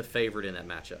think is the favorite in that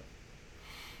matchup?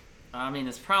 I mean,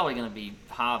 it's probably going to be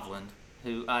Hovland,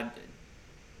 who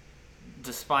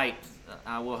despite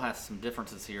I will have some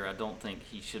differences here. I don't think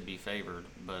he should be favored,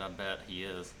 but I bet he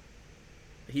is.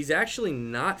 He's actually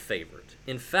not favored.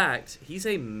 In fact, he's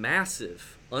a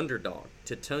massive underdog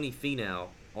to Tony Finau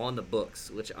on the books,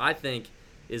 which I think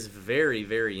is very,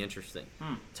 very interesting.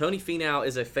 Tony Finau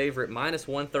is a favorite minus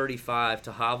 135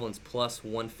 to Hovland's plus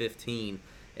 115,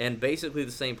 and basically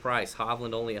the same price.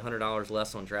 Hovland only $100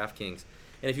 less on DraftKings.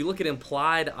 And if you look at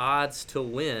implied odds to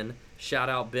win, shout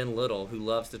out Ben Little, who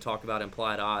loves to talk about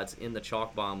implied odds in the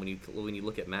chalk bomb when you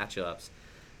look at matchups.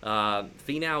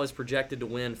 Finau is projected to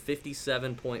win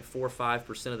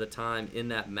 57.45% of the time in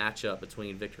that matchup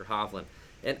between Victor Hovland.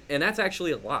 And that's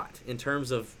actually a lot in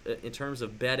terms of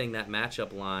betting that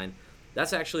matchup line.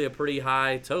 That's actually a pretty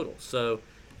high total. So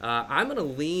I'm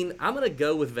gonna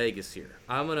go with Vegas here.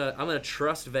 I'm gonna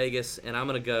trust Vegas, and I'm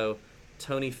gonna go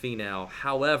Tony Finau.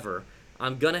 However,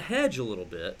 I'm gonna hedge a little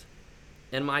bit,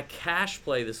 and my cash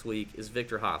play this week is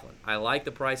Victor Hovland. I like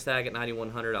the price tag at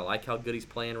 9,100. I like how good he's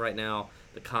playing right now.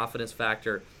 The confidence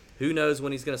factor. Who knows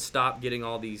when he's gonna stop getting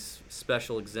all these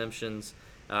special exemptions.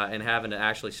 And having to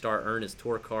actually earn his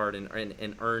tour card and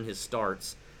earn his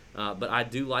starts. But I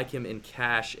do like him in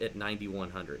cash at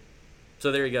 9,100.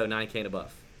 So there you go, 9K and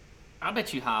above. I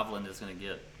bet you Hovland is going to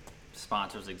get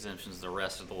sponsors exemptions the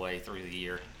rest of the way through the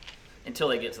year until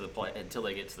they get to the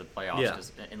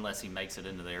playoffs, unless he makes it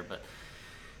into there. But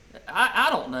I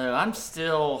don't know. I'm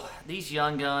still these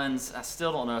young guns. I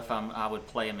still don't know if I would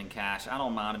play him in cash. I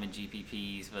don't mind him in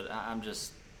GPPs, but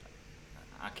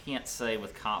I can't say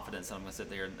with confidence that I'm going to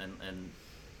sit there and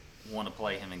want to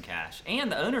play him in cash.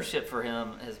 And the ownership for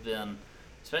him has been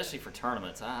especially for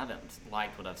tournaments. I haven't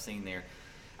liked what I've seen there.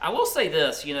 I will say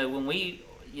this, when we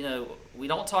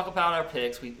don't talk about our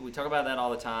picks. We talk about that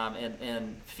all the time.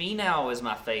 And Finau is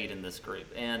my fade in this group.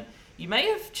 And you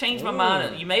may have changed my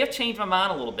mind. You may have changed my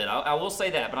mind a little bit. I will say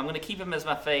that, but I'm going to keep him as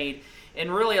my fade. And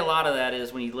really, a lot of that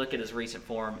is when you look at his recent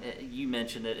form. You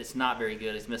mentioned it; it's not very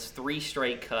good. He's missed 3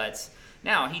 straight cuts.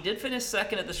 Now he did finish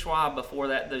second at the Schwab before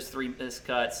that; those 3 missed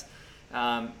cuts.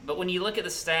 But when you look at the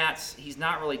stats, he's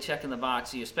not really checking the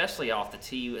box, especially off the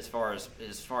tee as far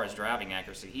as driving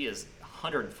accuracy. He is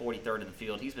 143rd in the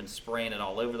field. He's been spraying it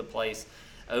all over the place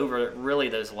over really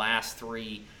those last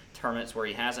 3 tournaments where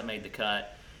he hasn't made the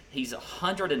cut. He's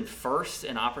 101st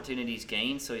in opportunities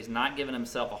gained, so he's not giving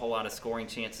himself a whole lot of scoring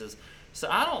chances. So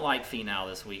I don't like Finau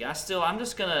this week.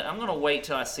 I'm gonna wait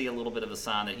till I see a little bit of a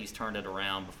sign that he's turned it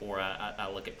around before I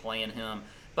look at playing him.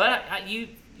 But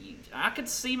I could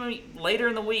see him later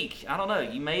in the week. I don't know.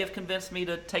 You may have convinced me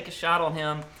to take a shot on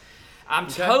him. I'm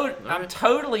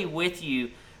totally with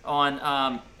you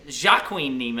on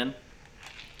Joaquin Niemann.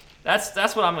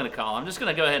 That's what I'm going to call him. I'm just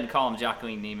going to go ahead and call him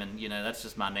Joaquin Niemann. That's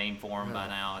just my name for him by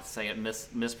now. I say it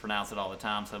mispronounce it all the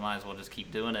time, so I might as well just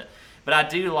keep doing it. But I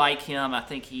do like him. I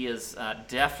think he is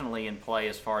definitely in play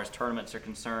as far as tournaments are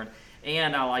concerned.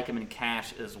 And I like him in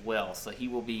cash as well, so he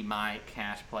will be my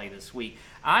cash play this week.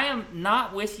 I am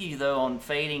not with you, though, on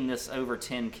fading this over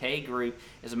 10K group.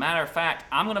 As a matter of fact,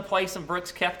 I'm going to play some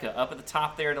Brooks Koepka up at the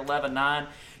top there at 11-9.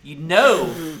 You know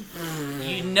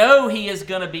he is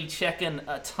going to be checking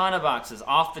a ton of boxes.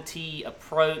 Off the tee,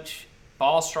 approach,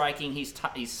 ball striking. He's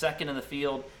second in the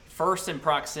field, first in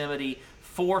proximity,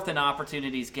 fourth in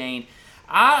opportunities gained.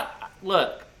 I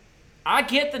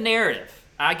get the narrative.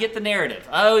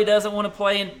 Oh, he doesn't want to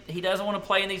play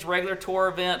in these regular tour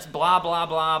events, blah, blah,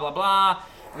 blah, blah, blah.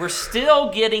 We're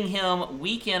still getting him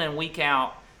week in and week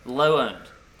out low owned.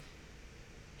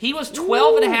 He was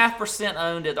 12.5%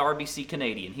 owned at the RBC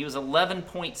Canadian. He was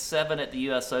 11.7 at the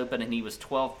U.S. Open, and he was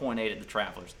 12.8 at the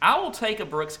Travelers. I will take a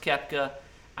Brooks Koepka.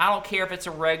 I don't care if it's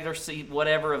a regular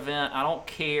whatever event. I don't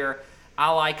care.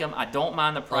 I like him. I don't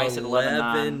mind the price at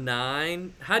 11.9. 11.9?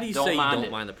 How do you say you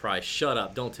don't mind the price? Shut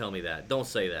up. Don't tell me that. Don't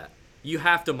say that. You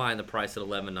have to mind the price at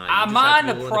 11.9. I mind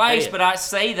the price, but I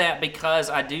say that because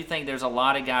I do think there's a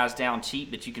lot of guys down cheap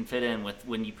that you can fit in with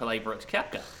when you play Brooks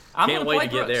Koepka. Can't wait to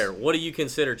get there. What do you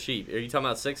consider cheap? Are you talking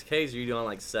about 6Ks or are you doing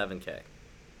like 7K?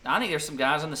 I think there's some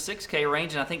guys in the 6K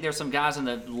range, and I think there's some guys in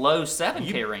the low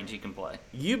 7K range you can play.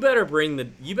 You better bring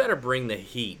the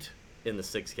heat in the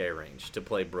 6K range to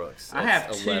play Brooks. I have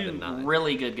 2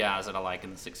 really good guys that I like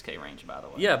in the 6K range, by the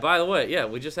way. Yeah, by the way,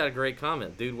 we just had a great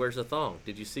comment. Dude, where's the thong?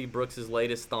 Did you see Brooks'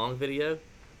 latest thong video?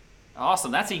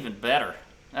 Awesome. That's even better.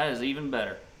 That is even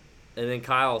better. And then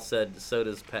Kyle said, so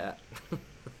does Pat.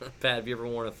 Pat, have you ever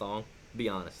worn a thong? Be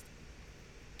honest.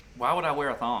 Why would I wear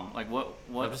a thong? Like, what?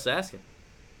 I'm just asking.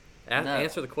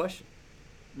 Answer the question.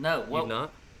 No. You've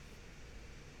not?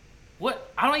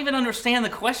 What? I don't even understand the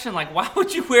question. Like, why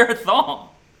would you wear a thong?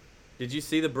 Did you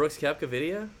see the Brooks Koepka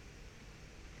video?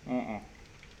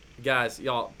 Guys,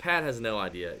 y'all, Pat has no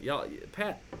idea.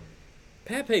 Pat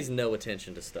pays no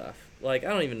attention to stuff. Like, I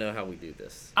don't even know how we do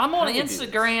this. I'm on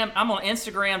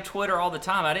Instagram, Twitter all the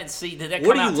time. I didn't see. Did that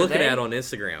What come are out you looking today? at on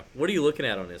Instagram? What are you looking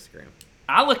at on Instagram?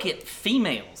 I look at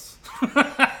females.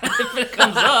 If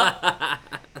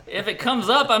it comes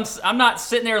up, I'm not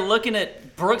sitting there looking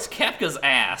at Brooks Koepka's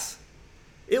ass.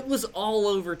 It was all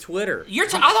over Twitter.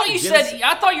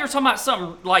 I thought you were talking about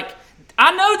something like.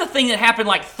 I know the thing that happened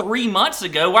like 3 months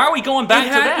ago. Why are we going back to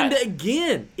that?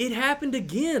 It happened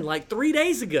again like 3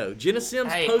 days ago. Jenna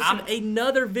Sims posted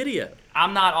another video.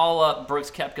 I'm not all up Brooks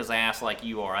Koepka's ass like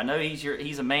you are. I know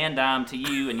he's a man dime to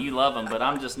you and you love him, but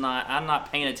I'm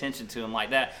not paying attention to him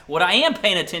like that. What I am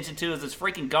paying attention to is this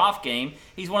freaking golf game.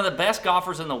 He's one of the best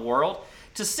golfers in the world.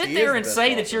 To sit there and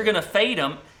say that you're going to fade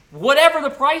him, whatever the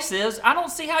price is, I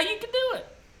don't see how you can do it.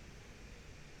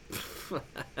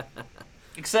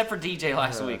 Except for DJ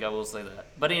last week, I will say that.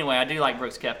 But anyway, I do like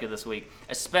Brooks Koepka this week,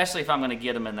 especially if I'm going to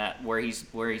get him in that where he's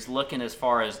looking as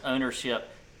far as ownership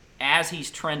as he's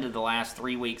trended the last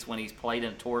 3 weeks when he's played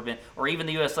in a tour event or even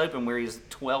the U.S. Open where he's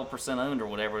 12% owned or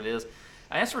whatever it is.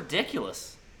 That's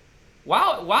ridiculous.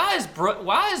 Why is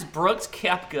Brooks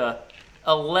Koepka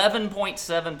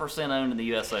 11.7% owned in the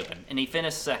U.S. Open and he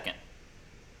finished second?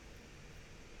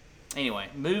 Anyway,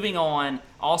 moving on.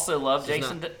 Also love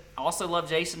Jason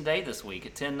Day this week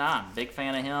at 10-9. Big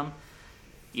fan of him.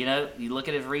 You look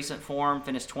at his recent form,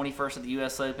 finished 21st at the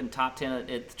U.S. Open, top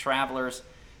 10 at the Travelers.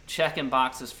 Checking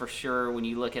boxes for sure. When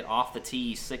you look at off the tee,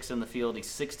 he's 6th in the field. He's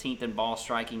 16th in ball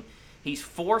striking. He's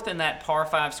fourth in that par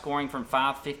 5 scoring from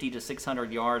 550 to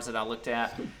 600 yards that I looked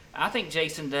at. I think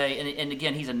Jason Day, and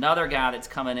again, he's another guy that's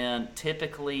coming in.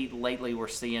 Typically, lately, we're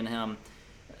seeing him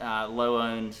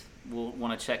low-owned. We'll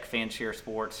want to check FanShare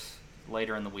Sports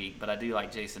later in the week, but I do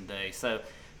like Jason Day. So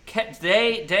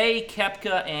Day,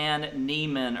 Koepka, and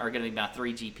Neiman are going to be my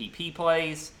 3 GPP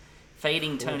plays.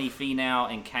 Fading Tony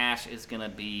Finau and cash is going to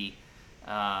be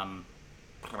Neiman.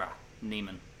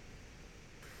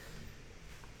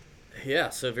 Yeah,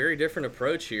 so very different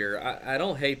approach here. I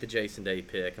don't hate the Jason Day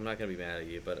pick. I'm not going to be mad at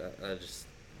you, but I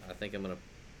think I'm going to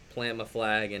plant my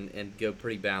flag and go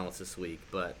pretty balanced this week.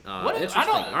 But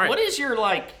What is your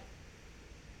like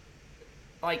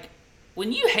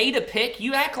when you hate a pick,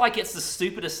 you act like it's the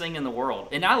stupidest thing in the world,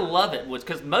 and I love it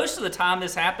because most of the time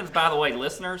this happens. By the way,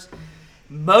 listeners,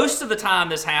 most of the time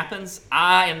this happens,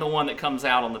 I am the one that comes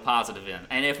out on the positive end.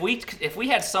 And if we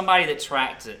had somebody that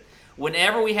tracks it,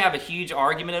 whenever we have a huge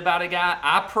argument about a guy,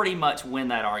 I pretty much win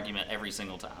that argument every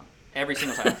single time. Every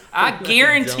single time. I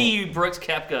guarantee you Brooks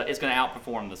Koepka is going to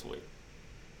outperform this week.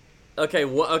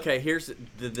 Okay, here's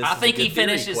this. I think he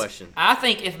finishes. Question. I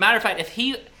think, if matter of fact, if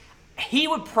he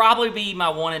would probably be my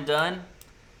one and done,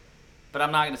 but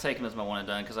I'm not going to take him as my one and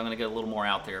done because I'm going to go a little more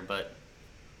out there. But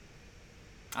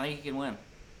I think he can win.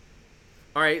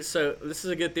 All right, so this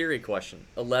is a good theory question.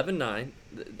 11-9.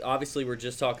 Obviously, we're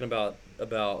just talking about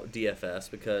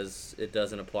DFS because it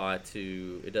doesn't apply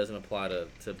to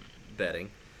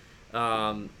betting.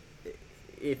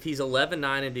 If he's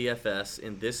 11-9 in DFS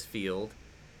in this field,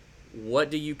 what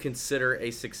do you consider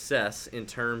a success in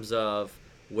terms of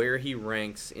where he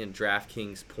ranks in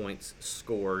DraftKings points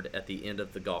scored at the end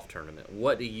of the golf tournament?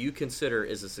 What do you consider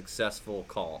is a successful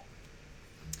call?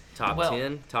 Top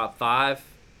 10, top 5?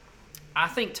 I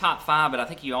think top 5, but I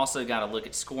think you also got to look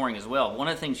at scoring as well. One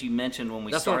of the things you mentioned when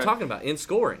we started... That's what I'm talking about, in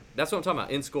scoring. That's what I'm talking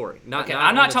about, in scoring. I'm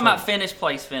not talking about finish,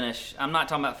 place, finish. I'm not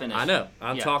talking about finish. I know.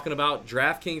 I'm talking about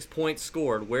DraftKings points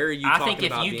scored. Where are you talking about? I think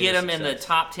if you get them in the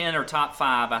top 10 or top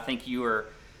 5, I think you are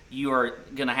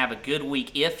going to have a good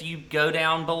week if you go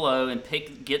down below and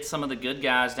get some of the good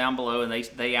guys down below and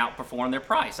they outperform their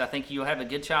price. I think you'll have a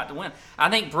good shot to win. I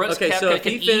think Brooks Koepka so if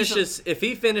he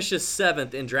finishes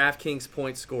 7th in DraftKings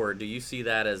points scored, do you see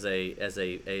that as a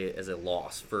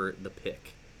loss for the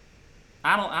pick?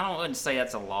 I wouldn't say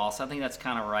that's a loss. I think that's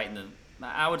kind of right in the.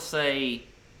 I would say.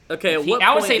 Okay.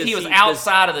 If he was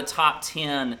outside of the top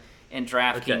 10 in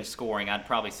DraftKings scoring, I'd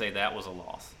probably say that was a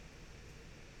loss.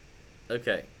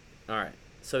 Okay. All right.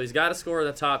 So he's got to score in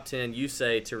the top 10, you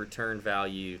say, to return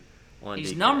value on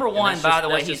He's DK. number one, by the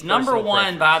way. He's number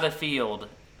one by the field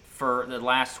for the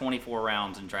last 24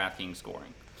 rounds in DraftKings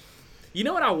scoring. You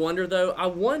know what I wonder, though? I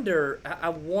wonder.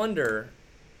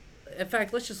 In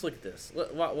fact, let's just look at this.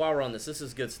 While we're on this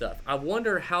is good stuff. I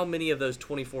wonder how many of those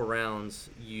 24 rounds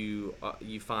you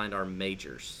find are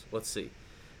majors. Let's see.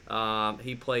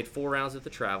 He played 4 rounds at the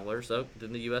Travelers,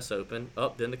 then the U.S. Open,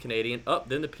 then the Canadian,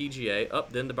 then the PGA,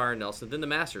 then the Byron Nelson, then the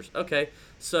Masters. Okay,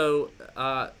 so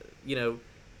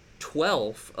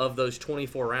 12 of those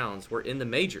 24 rounds were in the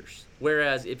majors.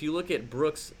 Whereas if you look at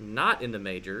Brooks not in the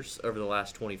majors over the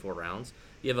last 24 rounds,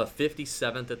 you have a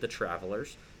 57th at the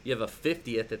Travelers, you have a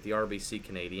 50th at the RBC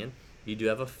Canadian, you do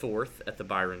have a 4th at the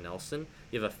Byron Nelson,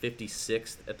 you have a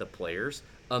 56th at the Players,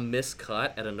 a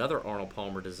miscut at another Arnold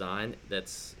Palmer design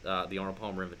that's the Arnold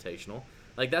Palmer Invitational.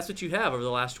 Like, that's what you have over the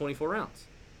last 24 rounds.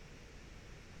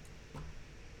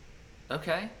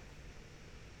 Okay.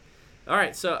 All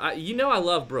right, so I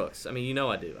love Brooks. I mean,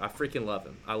 I do. I freaking love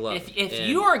him. I love him. If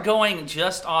you are going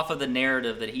just off of the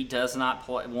narrative that he does not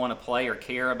want to play or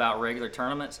care about regular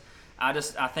tournaments, I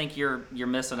think you're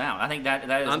missing out. I think that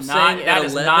is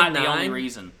not the only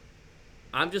reason.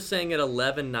 I'm just saying at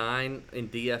 11-9 in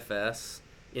DFS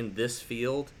in this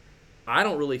field, I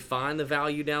don't really find the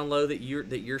value down low that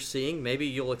you're seeing. Maybe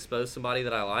you'll expose somebody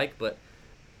that I like, but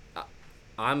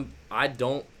I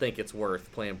don't think it's worth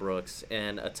playing Brooks.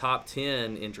 And a top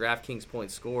 10 in DraftKings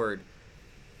points scored,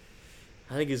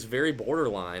 I think is very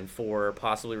borderline for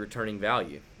possibly returning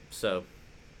value. So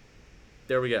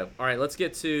there we go. All right, let's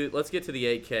get to the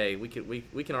 8K.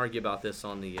 We can argue about this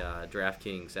on the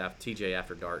DraftKings TJ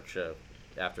After Dark show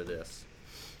after this.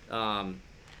 I'm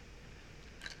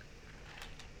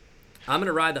going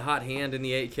to ride the hot hand in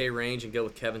the 8K range and go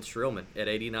with Kevin Streelman at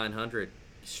 8,900.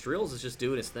 Streels is just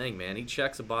doing his thing, man. He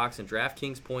checks a box in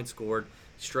DraftKings points scored,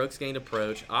 strokes gained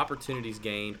approach, opportunities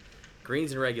gained,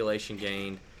 greens and regulation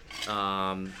gained.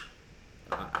 35th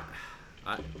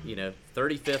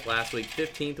last week,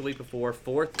 15th the week before,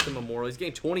 4th to Memorial. He's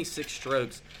gained 26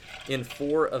 strokes in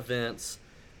 4 events.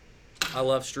 I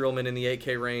love Streelman in the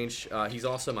 8K range. He's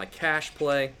also my cash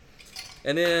play.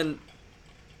 And then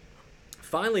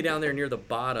finally down there near the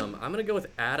bottom, I'm going to go with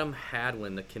Adam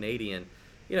Hadwin, the Canadian.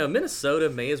 Minnesota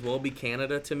may as well be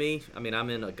Canada to me. I mean, I'm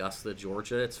in Augusta,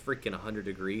 Georgia. It's freaking 100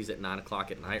 degrees at 9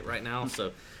 o'clock at night right now.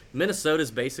 So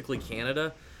Minnesota's basically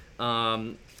Canada.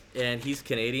 And he's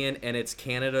Canadian, and it's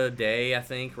Canada Day, I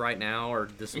think, right now, or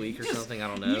this week or something. I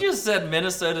don't know. You just said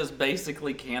Minnesota's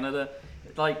basically Canada.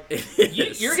 Like,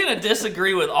 Yes. you're going to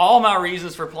disagree with all my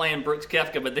reasons for playing Brooks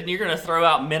Koepka, but then you're going to throw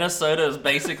out Minnesota as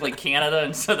basically Canada,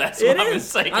 and so that's what I'm going to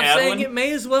say, I'm saying it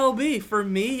may as well be. For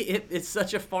me, it's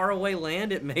such a faraway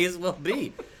land, it may as well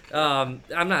be. I'm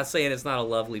not saying it's not a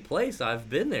lovely place. I've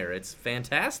been there. It's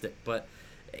fantastic, but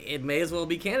it may as well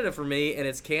be Canada for me, and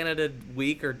it's Canada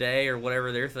week or day or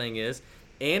whatever their thing is,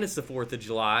 and it's the 4th of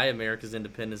July, America's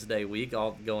Independence Day week,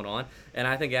 all going on, and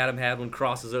I think Adam Hadwin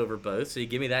crosses over both, so you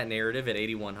give me that narrative at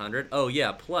 8,100. Oh,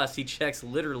 yeah, plus he checks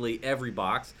literally every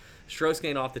box. Strokes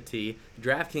gained off the tee,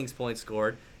 DraftKings points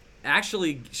scored,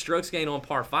 actually strokes gained on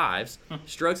par 5s,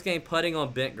 strokes gained putting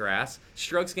on bent grass,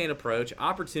 strokes gained approach,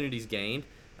 opportunities gained.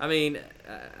 I mean,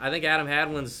 I think Adam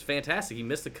Hadwin's fantastic. He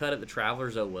missed the cut at the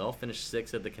Travelers finished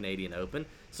 6th at the Canadian Open.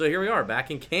 So here we are,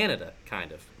 back in Canada,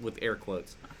 kind of, with air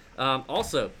quotes.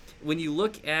 Also, when you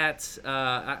look at,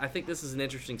 I think this is an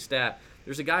interesting stat.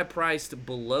 There's a guy priced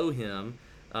below him.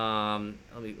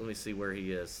 Let me see where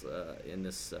he is in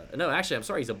this. No, actually, I'm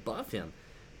sorry, he's above him.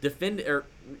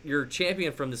 Your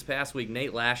champion from this past week,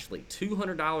 Nate Lashley,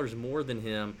 $200 more than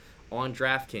him on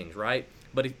DraftKings, right?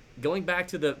 But going back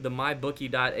to the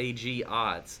mybookie.ag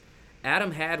odds,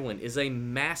 Adam Hadwin is a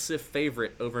massive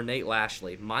favorite over Nate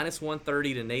Lashley.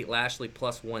 -130 to Nate Lashley,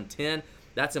 +110.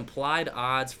 That's implied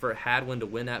odds for Hadwin to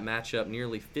win that matchup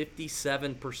nearly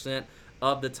 57%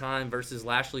 of the time versus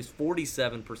Lashley's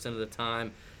 47% of the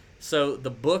time. So the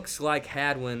books like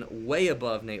Hadwin way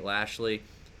above Nate Lashley.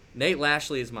 Nate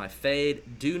Lashley is my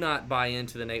fade. Do not buy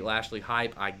into the Nate Lashley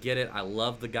hype. I get it. I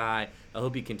love the guy. I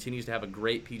hope he continues to have a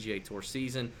great PGA Tour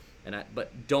season.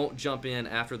 But don't jump in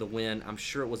after the win. I'm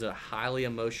sure it was a highly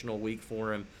emotional week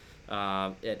for him.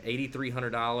 At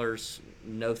 $8,300,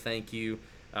 no thank you.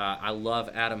 I love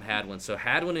Adam Hadwin. So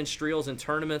Hadwin in Streels and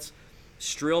tournaments.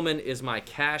 Streelman is my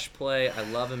cash play. I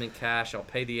love him in cash. I'll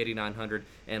pay the $8,900.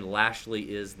 And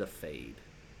Lashley is the fade.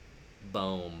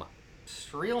 Boom.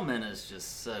 Streelman is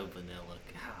just so vanilla.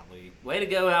 Golly. Way to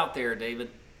go out there, David.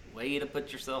 Way to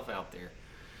put yourself out there.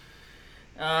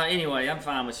 Anyway, I'm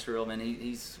fine with Streelman.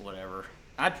 He's whatever.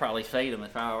 I'd probably fade him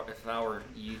if I were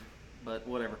you, but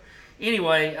whatever.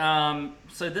 Anyway,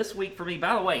 so this week for me,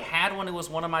 by the way, Hadwin was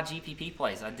one of my GPP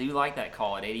plays. I do like that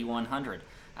call at 8,100.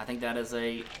 I think that's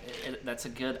a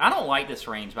good. I don't like this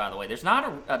range, by the way. There's not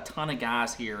a ton of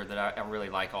guys here that I really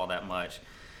like all that much.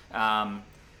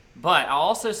 But I'll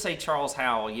also say Charles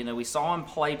Howell. We saw him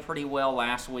play pretty well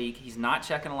last week. He's not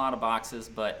checking a lot of boxes,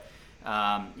 but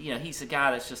he's a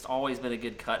guy that's just always been a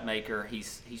good cut maker.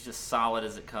 He's just solid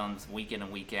as it comes week in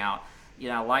and week out.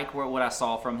 I like what I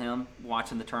saw from him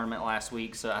watching the tournament last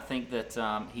week. So I think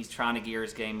that he's trying to gear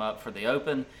his game up for the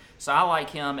Open. So I like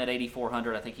him at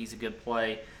 8,400. I think he's a good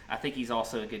play. I think he's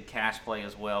also a good cash play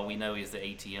as well. We know he's the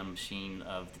ATM machine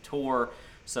of the tour,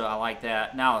 so I like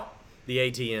that. Now, the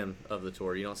ATM of the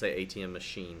tour. You don't say ATM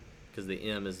machine because the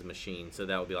M is the machine. So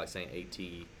that would be like saying AT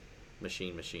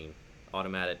machine.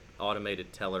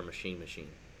 Automated teller machine.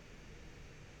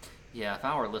 Yeah, if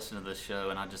I were listening to this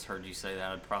show and I just heard you say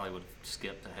that, I probably would have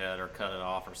skipped ahead or cut it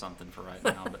off or something for right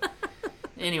now. But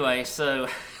anyway,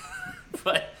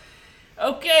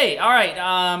 okay, all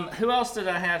right. Who else did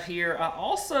I have here? I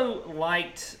also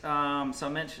liked. So I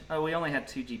mentioned. Oh, we only had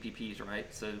 2 GPPs,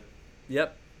 right? So.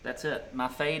 Yep. That's it. My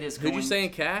fade is. Who'd you say in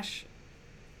cash?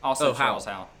 Also, Charles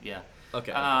Howell. Yeah.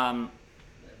 Okay.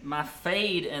 My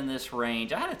fade in this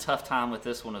range. I had a tough time with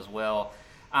this one as well.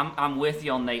 I'm with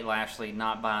you on Nate Lashley,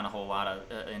 not buying a whole lot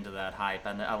of into that hype.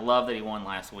 I love that he won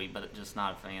last week, but just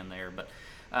not a fan there. But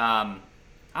I'm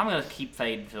gonna keep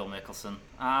fading Phil Mickelson.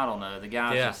 I don't know. The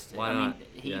guy's just. Why not?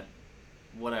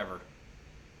 Whatever.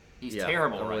 He's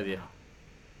terrible I'm right with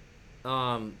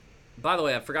now. You. By the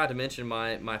way, I forgot to mention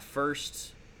my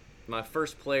first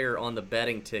player on the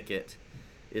betting ticket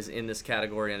is in this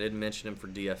category. I didn't mention him for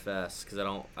DFS because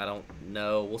I don't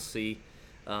know. We'll see.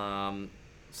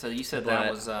 So you said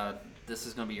that was this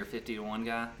is going to be your 50 to 1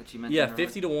 guy that you mentioned? Yeah,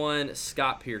 50 to 1,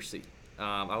 Scott Piercy.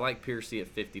 I like Piercy at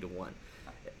 50 to 1.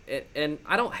 And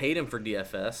I don't hate him for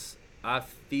DFS. I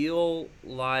feel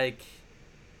like,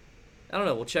 I don't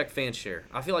know, we'll check fan share.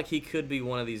 I feel like he could be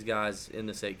one of these guys in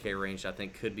this 8K range I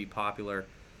think could be popular.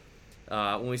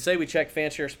 When we say we check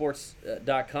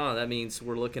fansharesports.com, that means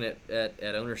we're looking at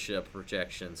ownership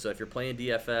projections. So if you're playing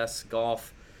DFS,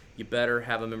 golf, you better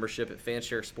have a membership at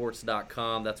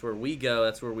fansharesports.com. That's where we go.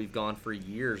 That's where we've gone for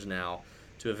years now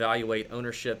to evaluate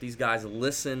ownership. These guys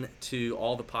listen to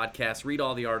all the podcasts, read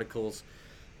all the articles,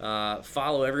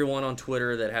 follow everyone on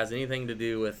Twitter that has anything to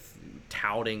do with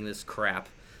touting this crap,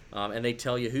 and they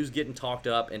tell you who's getting talked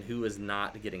up and who is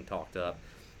not getting talked up.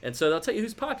 And so they'll tell you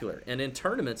who's popular. And in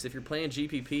tournaments, if you're playing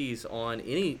GPPs on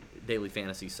any daily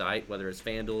fantasy site, whether it's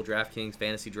FanDuel, DraftKings,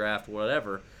 Fantasy Draft,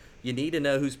 whatever, you need to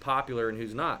know who's popular and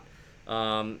who's not.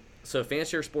 So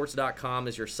fansharesports.com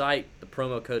is your site. The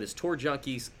promo code is Tour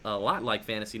Junkies, a lot like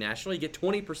Fantasy National. You get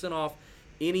 20% off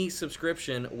any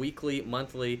subscription, weekly,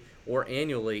 monthly, or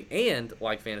annually, and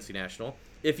like Fantasy National.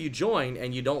 If you join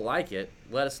and you don't like it,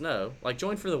 let us know. Like,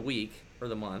 join for the week or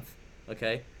the month,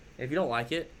 okay? And if you don't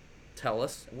like it, tell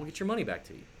us, and we'll get your money back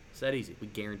to you. It's that easy. We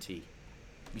guarantee.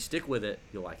 If you stick with it,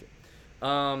 you'll like it.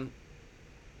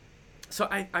 So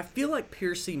I feel like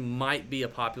Piercy might be a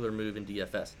popular move in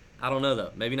DFS. I don't know,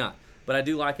 though. Maybe not. But I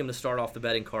do like him to start off the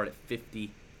betting card at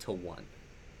 50 to 1.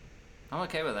 I'm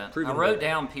okay with that. Proven I wrote better.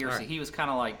 down Piercy. Right. He was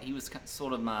kind of like, he was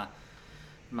sort of my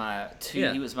two.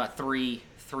 Yeah. He was my 3A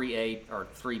or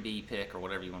 3B pick or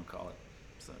whatever you want to call it.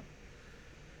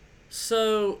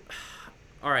 So,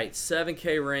 all right,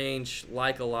 7K range,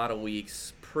 like a lot of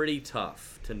weeks, pretty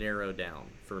tough to narrow down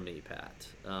for me, Pat.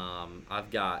 I've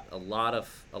got a lot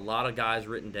of guys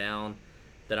written down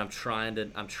that I'm trying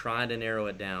to narrow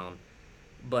it down,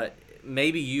 but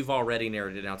maybe you've already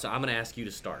narrowed it down. So I'm going to ask you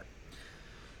to start.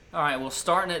 All right. Well,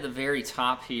 starting at the very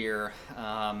top here,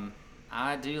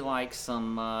 I do like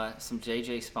some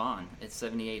JJ Spawn at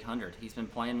 7,800. He's been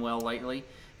playing well lately.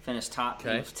 Finished top.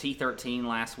 Okay. He was T13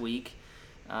 last week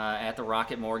at the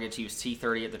Rocket Mortgage. He was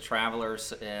T30 at the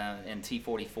Travelers and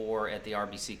T44 at the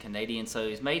RBC Canadian. So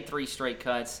he's made 3 straight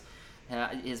cuts.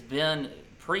 Has been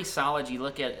pretty solid. You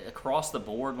look at across the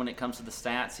board when it comes to the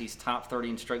stats. He's top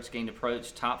 30 in strokes gained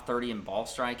approach, top 30 in ball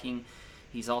striking.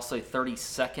 He's also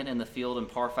 32nd in the field in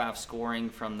par 5 scoring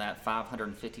from that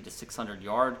 550 to 600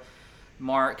 yard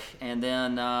mark. And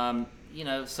then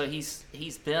so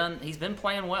he's been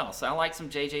playing well. So I like some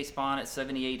JJ Spawn at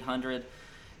 7,800.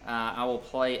 I will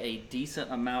play a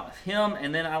decent amount of him.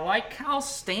 And then I like Kyle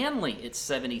Stanley at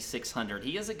 7,600.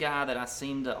 He is a guy that I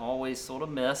seem to always sort of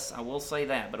miss. I will say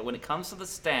that. But when it comes to the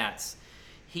stats,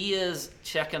 he is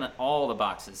checking all the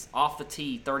boxes. Off the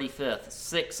tee, 35th,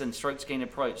 6th in strokes gained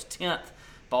approach, 10th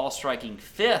ball striking,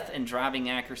 5th in driving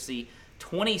accuracy,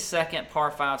 22nd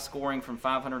par 5 scoring from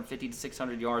 550 to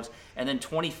 600 yards, and then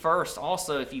 21st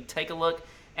also if you take a look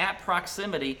at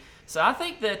proximity. So I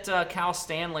think that Kyle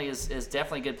Stanley is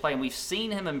definitely a good play, and we've seen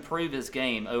him improve his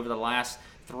game over the last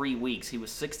 3 weeks. He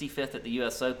was 65th at the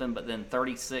U.S. Open, but then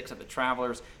 36th at the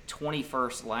Travelers,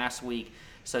 21st last week.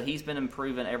 So he's been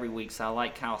improving every week, so I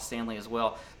like Kyle Stanley as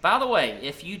well. By the way,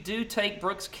 if you do take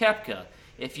Brooks Koepka,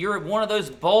 if you're one of those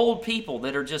bold people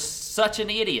that are just such an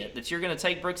idiot that you're going to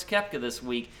take Brooks Koepka this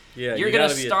week, you're going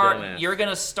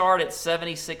to start at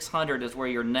 7,600 is where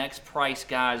your next price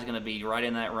guy is going to be, right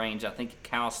in that range. I think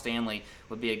Kyle Stanley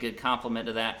would be a good complement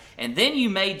to that. And then you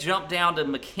may jump down to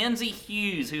Mackenzie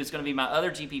Hughes, who's going to be my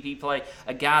other GPP play,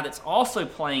 a guy that's also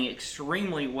playing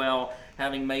extremely well,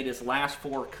 having made his last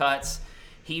 4 cuts.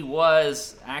 He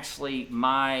was actually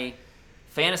my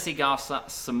fantasy golf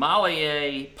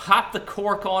sommelier, popped the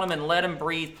cork on him and let him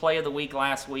breathe play of the week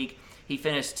last week. He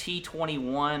finished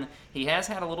T21. He has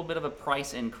had a little bit of a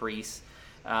price increase,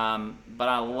 but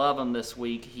I love him this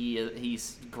week.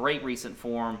 He's great recent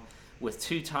form with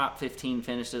 2 top 15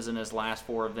 finishes in his last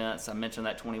 4 events. I mentioned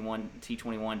that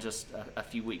T21 just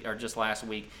just last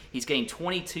week. He's gained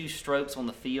 22 strokes on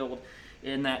the field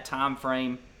in that time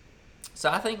frame. So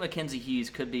I think Mackenzie Hughes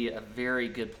could be a very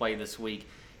good play this week.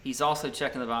 He's also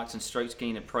checking the box in strokes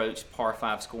gained approach, par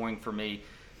 5 scoring for me.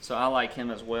 So I like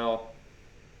him as well.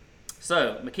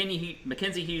 So Mackenzie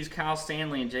Hughes, Kyle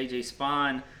Stanley, and JJ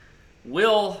Spawn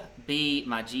will be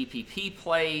my GPP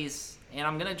plays. And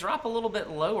I'm going to drop a little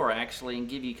bit lower, actually, and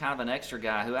give you kind of an extra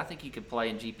guy who I think you could play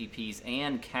in GPPs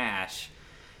and cash.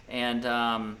 And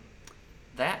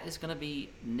that is going to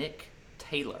be Nick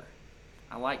Taylor.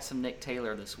 I like some Nick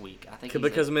Taylor this week. I think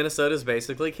because Minnesota's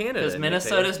basically Canada. Because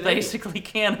Minnesota's basically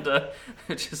Canada,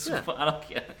 which is I don't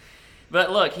get it.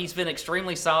 But look, he's been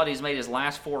extremely solid. He's made his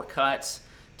last 4 cuts,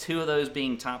 2 of those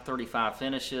being top 35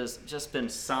 finishes. Just been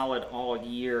solid all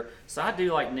year. So I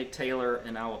do like Nick Taylor,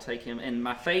 and I will take him. And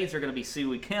my fades are going to be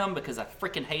Siwoo Kim because I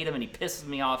freaking hate him, and he pisses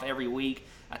me off every week.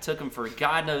 I took him for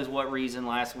God knows what reason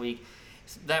last week.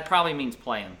 That probably means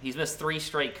play him. He's missed 3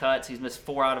 straight cuts. He's missed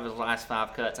 4 out of his last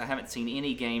 5 cuts. I haven't seen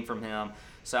any game from him,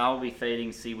 so I will be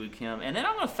fading Siwoo Kim. And then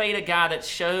I'm going to fade a guy that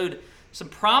showed some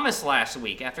promise last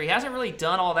week after he hasn't really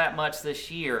done all that much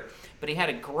this year. But he had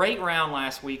a great round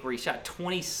last week where he shot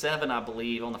 27, I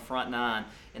believe, on the front nine,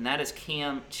 and that is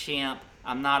Cam Champ.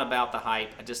 I'm not about the hype.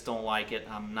 I just don't like it.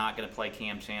 I'm not going to play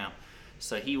Cam Champ.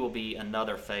 So he will be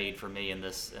another fade for me in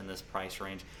this price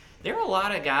range. There are a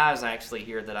lot of guys actually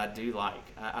here that I do like.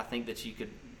 I think that you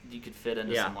could fit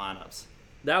into some lineups.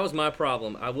 That was my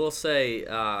problem. I will say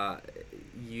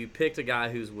you picked a guy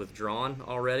who's withdrawn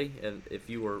already, and if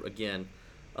you were, again,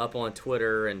 up on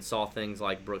Twitter and saw things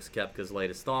like Brooks Koepka's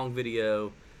latest thong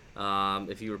video,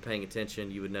 if you were paying attention,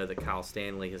 you would know that Kyle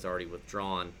Stanley has already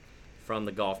withdrawn from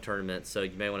the golf tournament, so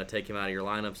you may want to take him out of your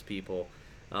lineups, people.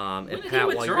 And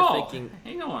Pat, while you're thinking,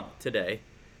 hang on, today,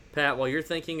 Pat, while you're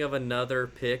thinking of another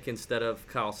pick instead of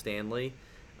Kyle Stanley,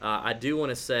 I do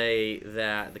want to say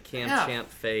that the Cam Champ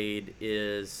fade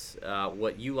is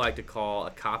what you like to call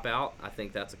a cop-out. I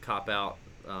think that's a cop-out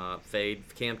fade.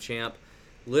 Cam Champ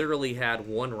literally had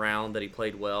one round that he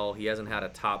played well. He hasn't had a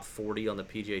top 40 on the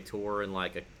PGA Tour in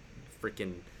like a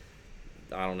freaking,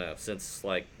 I don't know, since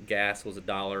like gas was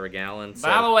 $1 a gallon. So.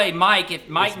 By the way,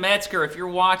 Mike Metzger, if you're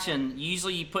watching,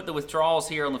 usually you put the withdrawals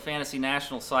here on the Fantasy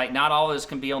National site. Not all of this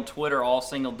can be on Twitter all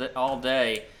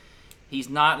day. He's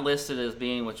not listed as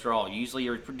being withdrawal. Usually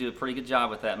you do a pretty good job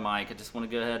with that, Mike. I just want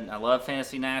to go ahead and I love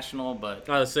Fantasy National, but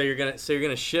so you're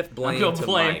gonna shift blame to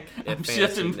Mike. I'm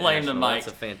shifting blame to Mike.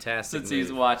 That's a fantastic since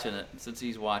he's watching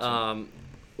it.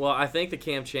 Well, I think the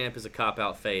Cam Champ is a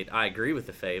cop-out fade. I agree with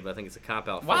the fade, but I think it's a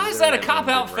cop-out fade. Why is that a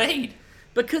cop-out fade?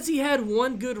 Because he had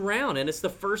one good round, and it's the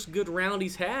first good round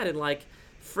he's had in like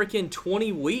freaking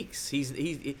 20 weeks.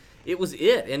 It was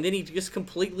it, and then he just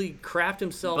completely crapped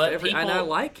himself. And I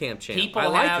like Cam Champ.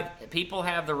 People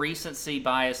have the recency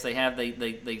bias.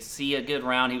 They see a good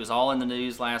round. He was all in the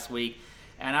news last week.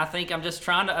 And I think I'm just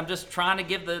trying to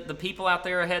give the people out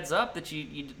there a heads up that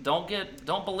you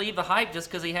don't believe the hype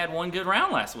just because he had one good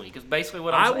round last week. Is basically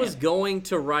what I'm saying. I was going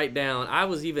to write down. I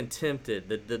was even tempted.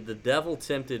 The devil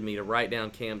tempted me to write down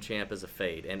Cam Champ as a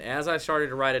fade. And as I started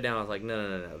to write it down, I was like,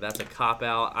 no, that's a cop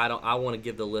out. I want to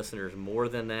give the listeners more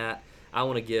than that. I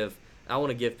want to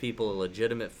give people a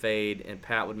legitimate fade. And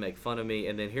Pat would make fun of me.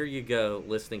 And then here you go,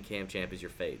 listing Cam Champ as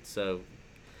your fade. So.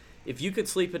 If you could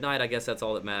sleep at night, I guess that's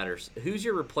all that matters. Who's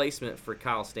your replacement for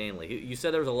Kyle Stanley? You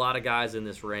said there was a lot of guys in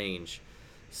this range.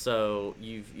 So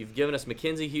you've given us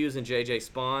Mackenzie Hughes and J.J.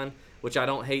 Spawn, which I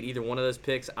don't hate either one of those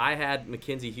picks. I had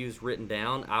Mackenzie Hughes written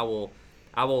down. I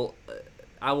will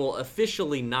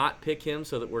officially not pick him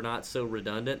so that we're not so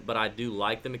redundant, but I do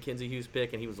like the Mackenzie Hughes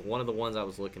pick, and he was one of the ones I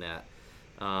was looking at.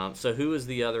 So who is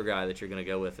the other guy that you're going to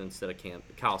go with instead of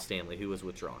Kyle Stanley, who was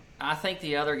withdrawn? I think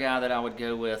the other guy that I would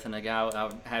go with, and the guy I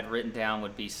had written down,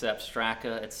 would be Sepp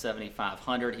Straka at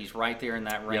 7,500. He's right there in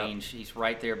that range. Yep. He's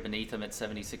right there beneath him at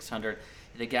 7,600.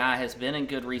 The guy has been in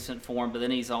good recent form, but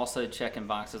then he's also checking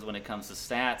boxes when it comes to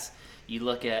stats. You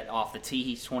look at off the tee,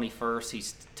 he's 21st.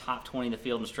 He's top 20 in the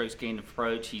field in strokes gained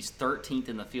approach. He's 13th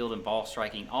in the field in ball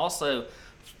striking. Also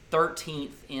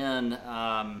 13th in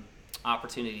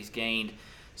opportunities gained.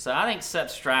 So I think Sepp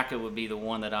Straka would be the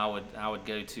one that I would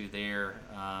go to there,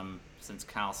 since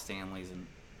Kyle Stanley's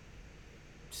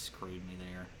screwed me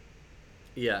there.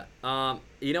 Yeah.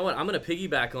 You know what? I'm going to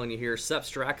piggyback on you here. Sepp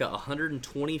Straka,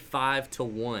 125 to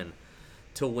 1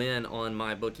 to win on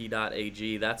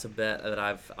mybookie.ag. That's a bet that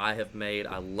I have made.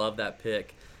 I love that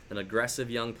pick. An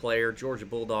aggressive young player, Georgia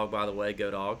Bulldog, by the way.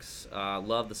 Go Dogs.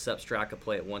 Love the Sepp Straka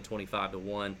play at 125 to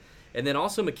 1. And then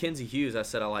also Mackenzie Hughes. I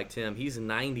said I liked him. He's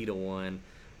 90 to 1.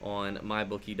 On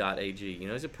mybookie.ag. You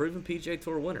know, he's a proven PGA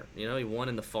Tour winner. You know, he won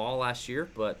in the fall last year,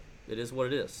 but it is what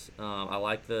it is. I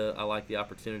like the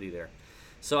opportunity there.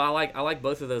 So I like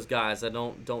both of those guys. I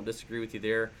don't disagree with you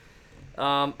there.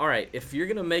 All right, if you're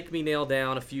gonna make me nail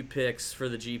down a few picks for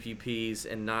the GPPs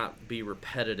and not be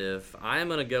repetitive, I am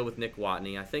gonna go with Nick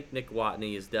Watney. I think Nick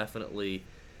Watney is definitely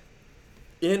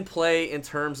in play in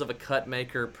terms of a cut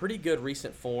maker. Pretty good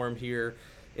recent form here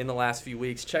in the last few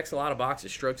weeks. Checks a lot of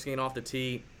boxes. Strokes gained off the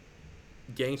tee.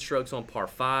 Gain strokes on par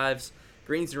fives.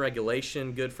 Greens in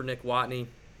regulation. Good for Nick Watney.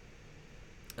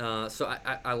 So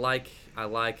I like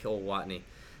old Watney.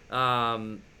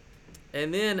 And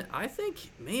then I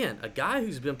think, man, a guy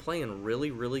who's been playing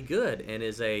really, really good and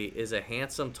is a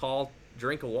handsome, tall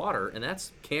drink of water, and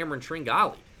that's Cameron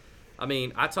Tringali. I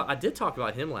mean, I did talk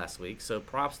about him last week, so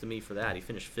props to me for that. He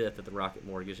finished 5th at the Rocket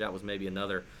Mortgage. That was maybe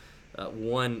another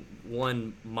one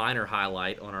minor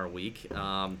highlight on our week.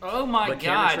 Oh my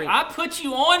God! I put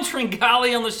you on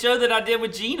Tringali on the show that I did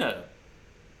with Gino.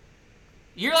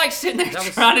 You're like sitting there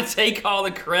trying to take all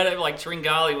the credit, like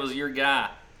Tringali was your guy.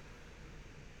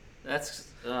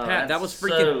 Pat, that was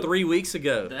freaking 3 weeks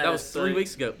ago. That was so, 3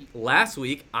 weeks ago. Last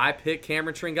week, I picked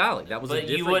Cameron Tringali. That was a different golf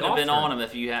But you wouldn't have been tournament. on him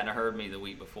if you hadn't heard me the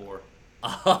week before.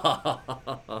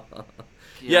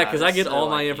 Yeah, because I get so all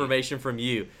my like information from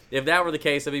you. If that were the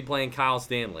case, I'd be playing Kyle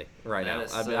Stanley right now.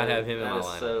 I'd have him in my lineup.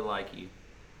 That is so like you.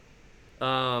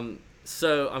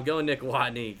 So I'm going Nick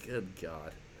Watney. Good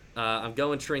God. I'm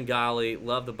going Tringali.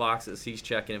 Love the boxes he's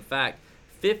checking. In fact,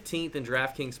 15th in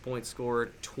DraftKings points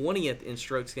scored, 20th in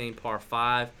strokes gained par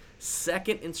 5,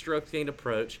 2nd in strokes gained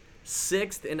approach,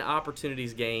 6th in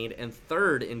opportunities gained, and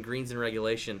 3rd in greens in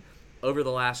regulation over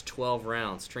the last 12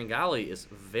 rounds. Tringali is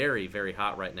very, very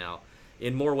hot right now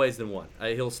in more ways than one.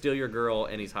 He'll steal your girl,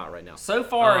 and he's hot right now. So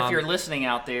far, if you're listening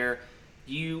out there,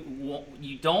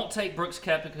 you don't take Brooks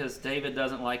Koepka because David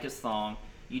doesn't like his thong.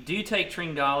 You do take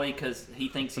Tringali because he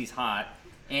thinks he's hot.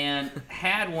 And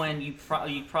Hadwin, you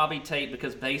probably take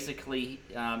because basically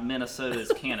Minnesota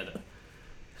is Canada.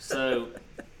 So,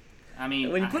 I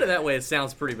mean, when you put it that way, it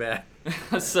sounds pretty bad.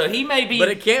 So he may be, but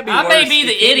it can't be. I worse. may be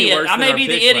the It idiot. worse I than may our be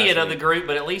the picks idiot last of the week. group,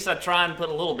 but at least I try and put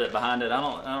a little bit behind it. I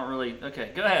don't really. Okay,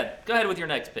 go ahead. Go ahead with your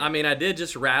next pick. I mean, I did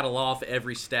just rattle off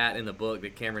every stat in the book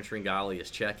that Cameron Tringali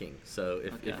is checking. So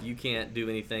if you can't do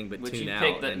anything but tune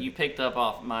out, you picked up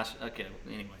off my. Okay,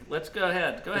 anyway, let's go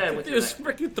ahead. Go ahead with it your was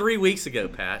next. freaking 3 weeks ago,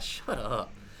 Pat. Shut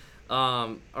up.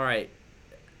 All right.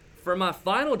 For my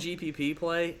final GPP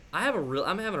play,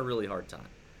 I'm having a really hard time.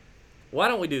 Why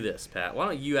don't we do this, Pat? Why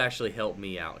don't you actually help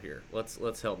me out here?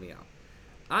 Let's help me out.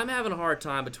 I'm having a hard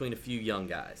time between a few young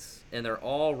guys, and they're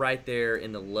all right there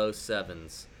in the low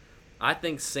 7s. I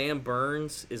think Sam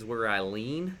Burns is where I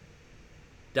lean.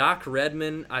 Doc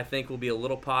Redman, I think, will be a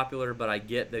little popular, but I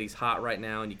get that he's hot right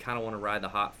now, and you kind of want to ride the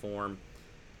hot form.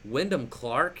 Wyndham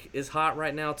Clark is hot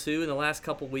right now, too, in the last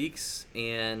couple weeks,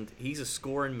 and he's a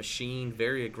scoring machine,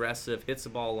 very aggressive, hits the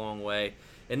ball a long way.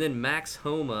 And then Max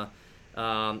Homa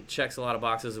checks a lot of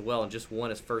boxes as well and just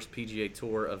won his first PGA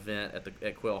Tour event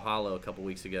at Quail Hollow a couple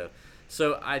weeks ago.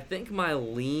 So I think my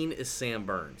lean is Sam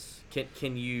Burns. Do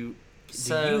you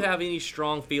have any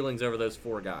strong feelings over those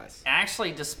 4 guys?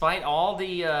 Actually, despite all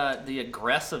the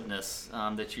aggressiveness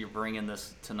that you're bringing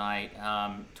this tonight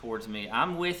towards me,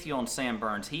 I'm with you on Sam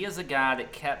Burns. He is a guy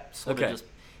that kept sort of just.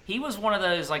 He was one of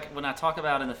those, like when I talk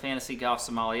about in the Fantasy Golf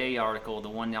Sommelier article, the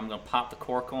one I'm going to pop the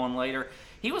cork on later.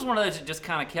 He was one of those that just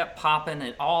kind of kept popping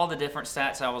at all the different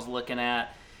stats I was looking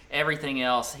at, everything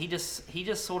else. He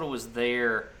just sort of was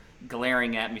there,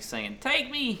 glaring at me, saying, "Take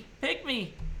me, pick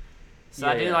me." So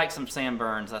I do like some Sam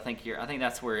Burns. I think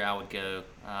that's where I would go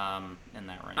in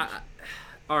that range.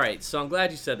 All right, so I'm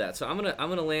glad you said that. So I'm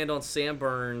gonna land on Sam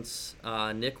Burns,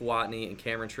 Nick Watney, and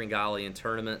Cameron Tringali in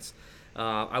tournaments.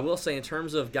 I will say, in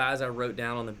terms of guys I wrote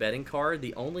down on the betting card,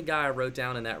 the only guy I wrote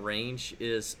down in that range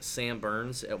is Sam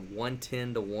Burns at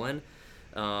 110 to 1.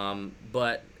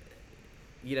 But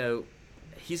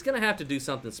he's gonna have to do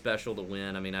something special to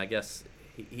win. I mean, I guess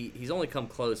he's only come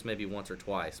close maybe once or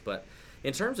twice, but.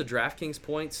 In terms of DraftKings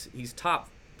points, he's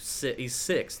he's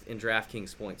 6th in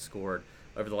DraftKings points scored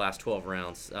over the last 12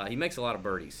 rounds. He makes a lot of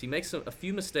birdies. He makes a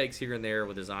few mistakes here and there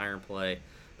with his iron play,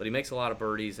 but he makes a lot of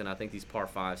birdies, and I think these par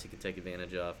 5s he can take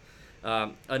advantage of.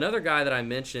 Another guy that I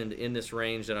mentioned in this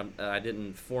range that I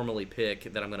didn't formally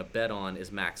pick that I'm going to bet on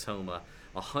is Max Homa,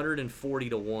 140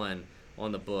 to 1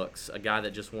 on the books, a guy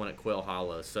that just won at Quail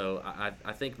Hollow. So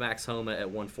I think Max Homa at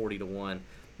 140 to 1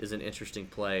 is an interesting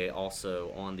play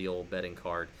also on the old betting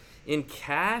card. In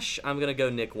cash, I'm going to go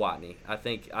Nick Watney. I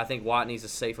think Watney's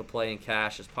as safe a play in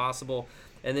cash as possible.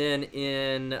 And then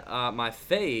in my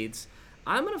fades,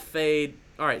 I'm going to fade.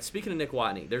 All right, speaking of Nick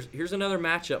Watney, here's another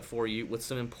matchup for you with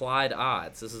some implied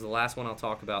odds. This is the last one I'll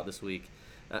talk about this week.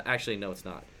 Actually, no, it's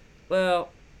not. Well,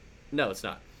 no, it's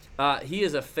not. He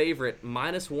is a favorite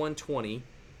 -120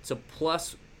 to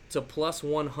plus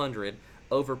 100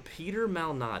 over Peter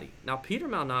Malnati. Now, Peter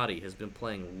Malnati has been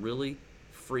playing really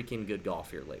freaking good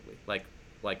golf here lately. Like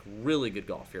really good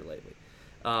golf here lately.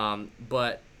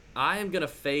 But I am going to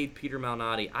fade Peter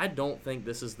Malnati. I don't think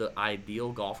this is the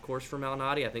ideal golf course for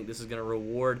Malnati. I think this is going to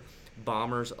reward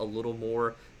bombers a little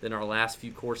more than our last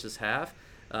few courses have.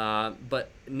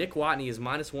 But Nick Watney is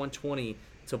 -120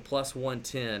 to plus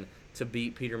 110 to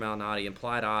beat Peter Malnati.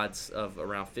 Implied odds of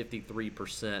around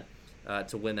 53%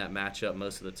 to win that matchup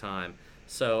most of the time.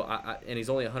 So, and he's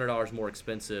only $100 more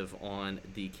expensive on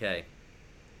DK.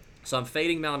 So I'm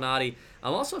fading Malnati.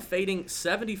 I'm also fading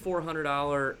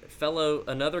 $7,400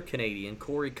 another Canadian,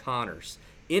 Corey Connors.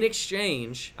 In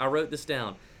exchange, I wrote this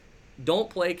down. Don't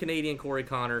play Canadian Corey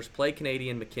Connors. Play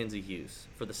Canadian Mackenzie Hughes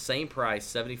for the same price,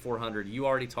 $7,400. You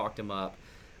already talked him up.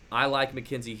 I like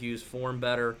Mackenzie Hughes' form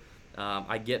better.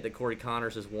 I get that Corey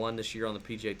Connors has won this year on the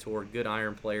PGA Tour, good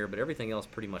iron player, but everything else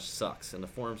pretty much sucks, and the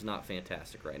form's not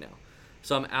fantastic right now.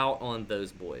 So I'm out on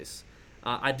those boys.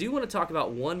 I do want to talk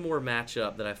about one more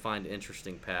matchup that I find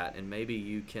interesting, Pat, and maybe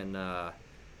you can,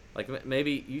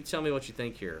 maybe you tell me what you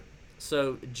think here.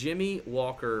 So Jimmy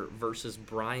Walker versus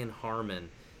Brian Harman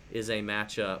is a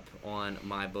matchup on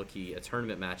my bookie, a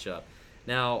tournament matchup.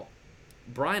 Now,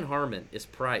 Brian Harman is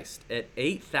priced at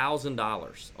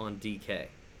 $8,000 on DK,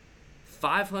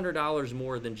 $500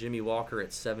 more than Jimmy Walker at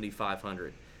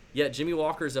 $7,500. Yet Jimmy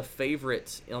Walker is a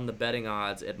favorite on the betting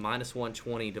odds at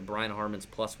 -120 to Brian Harman's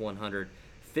 +100,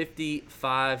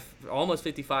 almost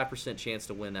 55% chance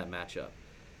to win that matchup.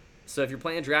 So if you're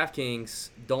playing DraftKings,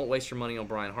 don't waste your money on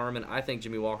Brian Harman. I think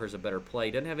Jimmy Walker's a better play.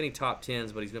 He doesn't have any top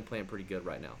 10s, but he's been playing pretty good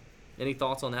right now. Any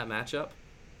thoughts on that matchup?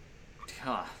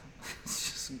 God,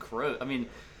 it's just gross. I mean,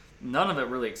 none of it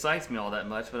really excites me all that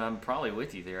much, but I'm probably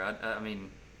with you there. I'd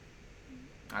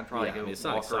probably go it's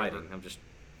Walker not exciting. over.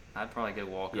 I'd probably go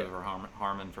Walker over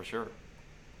Harman for sure.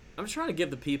 I'm just trying to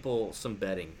give the people some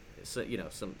betting, so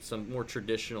some more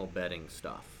traditional betting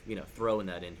stuff. Throwing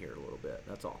that in here a little bit.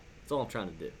 That's all. That's all I'm trying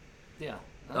to do. Yeah.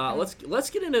 Okay. Let's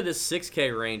get into this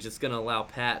 6K range. It's going to allow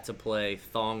Pat to play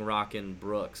Thong Rockin'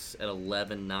 Brooks at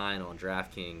 11-9 on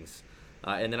DraftKings,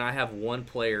 and then I have one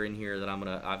player in here that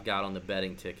I've got on the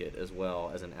betting ticket as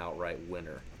well as an outright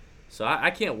winner. So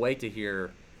I can't wait to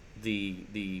hear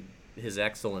His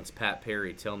Excellence Pat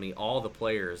Perry tell me all the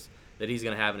players that he's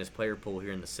going to have in his player pool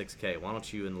here in the 6K. Why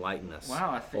don't you enlighten us,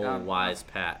 wise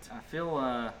Pat? I feel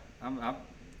I'm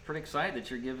pretty excited that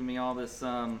you're giving me all this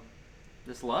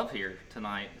this love here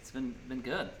tonight. It's been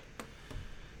good.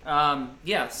 So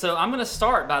I'm going to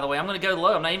start, by the way. I'm going to go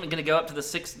low. I'm not even going to go up to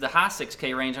the high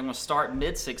 6K range. I'm going to start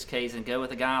mid 6Ks and go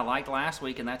with a guy I liked last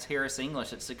week, and that's Harris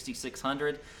English at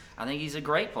 6,600. I think he's a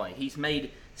great play. He's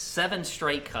made 7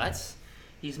 straight cuts.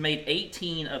 He's made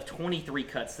 18 of 23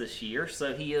 cuts this year,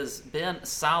 so he has been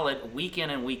solid week in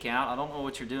and week out. I don't know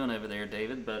what you're doing over there,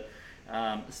 David, but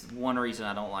this is one reason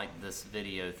I don't like this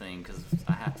video thing, because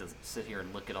I have to sit here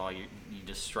and look at all you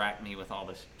distract me with all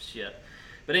this shit.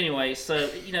 But anyway, so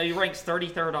he ranks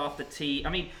 33rd off the tee. I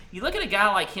mean, you look at a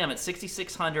guy like him at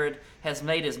 6,600, has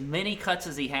made as many cuts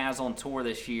as he has on tour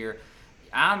this year.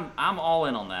 I'm all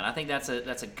in on that. I think that's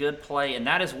a good play, and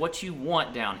that is what you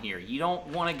want down here. You don't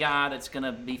want a guy that's going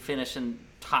to be finishing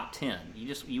top 10.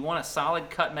 You want a solid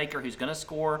cut maker who's going to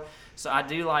score. So I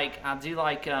do like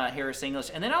Harris English,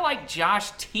 and then I like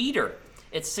Josh Teeter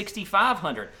at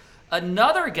 6,500.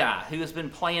 Another guy who has been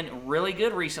playing really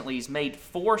good recently. He's made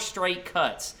 4 straight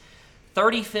cuts.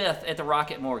 35th at the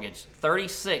Rocket Mortgage,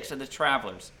 36th at the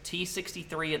Travelers,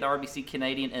 T63 at the RBC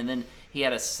Canadian, and then he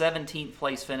had a 17th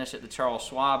place finish at the Charles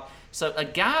Schwab. So a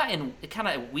guy in kind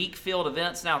of weak field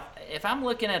events. Now, if I'm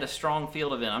looking at a strong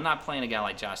field event, I'm not playing a guy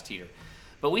like Josh Teeter.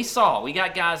 But we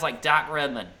got guys like Doc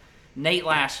Redman, Nate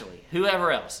Lashley,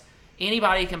 whoever else.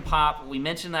 Anybody can pop. We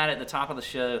mentioned that at the top of the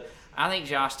show. I think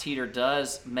Josh Teeter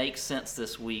does make sense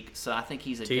this week, so I think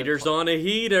he's a Teeter's good on a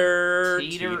heater.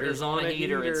 Teeter is on a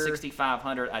heater at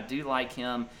 6,500. I do like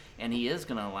him, and he is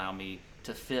going to allow me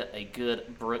to fit a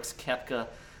good Brooks Koepka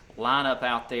lineup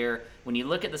out there. When you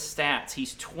look at the stats,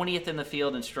 he's 20th in the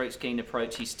field in strokes gained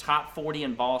approach. He's top 40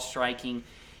 in ball striking.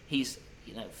 He's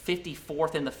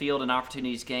 54th in the field in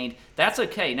opportunities gained. That's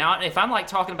okay. Now, if I'm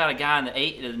talking about a guy in the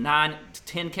 8 to 9 to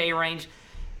 10K range,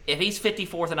 if he's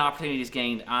 54th in opportunities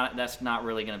gained, that's not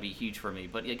really going to be huge for me.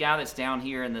 But a guy that's down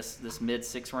here in this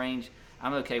mid-6 range,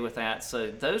 I'm okay with that. So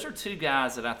those are 2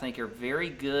 guys that I think are very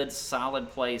good,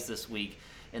 solid plays this week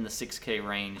in the 6K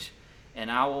range, and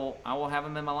I will have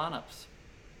them in my lineups.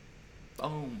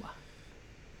 Boom.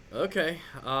 Okay.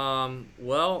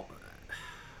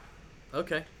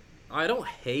 Okay. I don't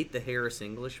hate the Harris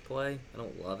English play. I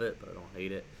don't love it, but I don't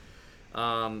hate it.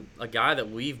 A guy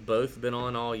that we've both been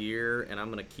on all year, and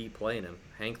I'm going to keep playing him,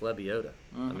 Hank Lebioda.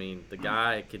 I mean, the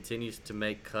guy continues to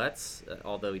make cuts,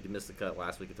 although he missed the cut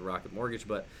last week at the Rocket Mortgage.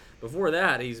 But before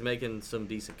that, he's making some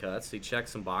decent cuts. He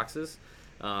checks some boxes.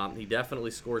 He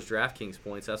definitely scores DraftKings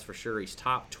points, that's for sure. He's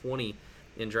top 20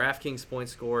 in DraftKings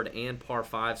points scored and par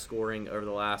 5 scoring over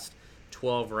the last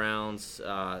 12 rounds.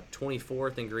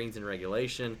 24th in greens in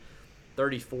regulation,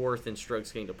 34th in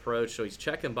strokes gained approach. So he's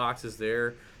checking boxes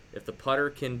there. If the putter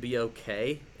can be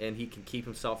okay and he can keep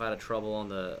himself out of trouble on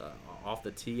the off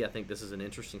the tee, I think this is an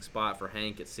interesting spot for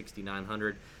Hank at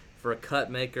 6,900. For a cut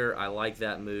maker, I like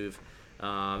that move.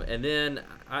 And then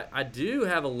I do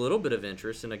have a little bit of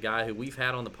interest in a guy who we've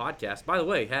had on the podcast. By the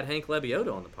way, had Hank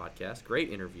Lebioda on the podcast. Great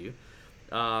interview.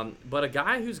 But a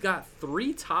guy who's got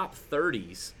 3 top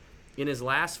 30s in his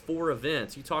last 4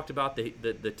 events. You talked about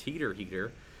the Teeter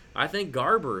heater. I think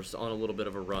Garber's on a little bit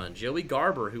of a run. Joey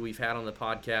Garber, who we've had on the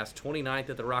podcast, 29th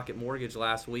at the Rocket Mortgage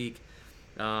last week,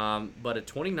 but a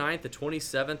 29th, a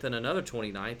 27th, and another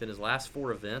 29th in his last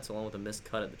 4 events, along with a missed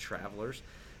cut at the Travelers.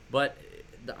 But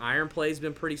the iron play's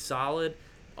been pretty solid.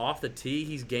 Off the tee,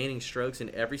 he's gaining strokes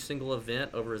in every single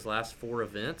event over his last 4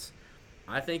 events.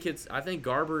 I think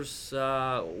Garber's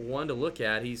one to look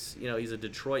at. He's a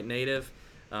Detroit native.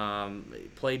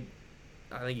 Played.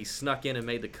 I think he snuck in and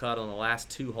made the cut on the last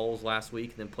 2 holes last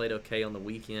week, and then played okay on the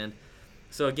weekend.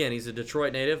 So again, he's a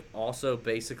Detroit native, also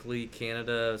basically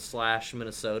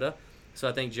Canada/Minnesota. So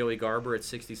I think Joey Garber at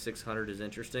 6,600 is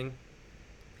interesting.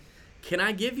 Can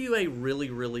I give you a really,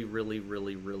 really, really,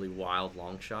 really, really wild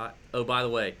long shot? Oh, by the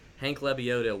way, Hank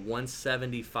Lebioda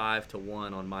 175 to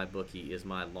 1 on my bookie is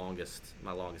my longest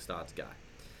odds guy.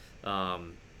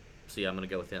 So yeah, I'm gonna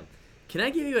go with him. Can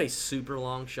I give you a super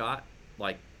long shot,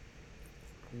 like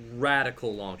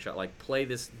radical long shot? Like, play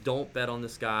this. Don't bet on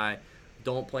this guy.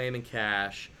 Don't play him in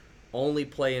cash. Only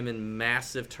play him in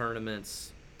massive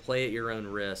tournaments. Play at your own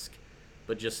risk.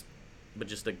 But just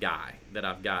a guy that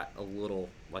I've got a little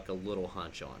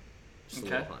hunch on. Just a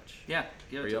little hunch. Yeah.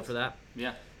 Are you up for that?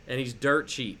 Yeah. And he's dirt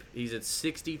cheap. He's at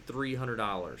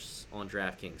 $6,300 on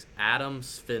DraftKings. Adam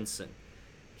Svensson.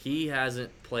 He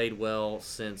hasn't played well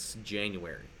since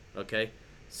January. Okay?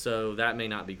 So that may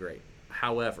not be great.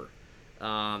 However,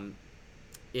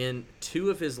 in 2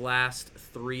 of his last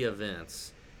 3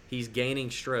 events, he's gaining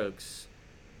strokes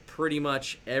pretty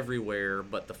much everywhere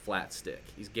but the flat stick.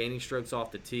 He's gaining strokes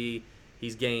off the tee.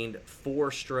 He's gained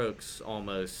 4 strokes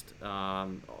almost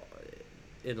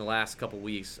in the last couple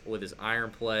weeks with his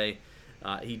iron play.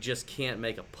 He just can't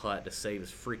make a putt to save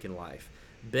his freaking life.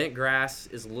 Bent grass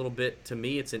is a little bit, to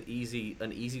me, it's an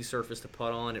easy surface to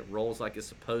putt on. It rolls like it's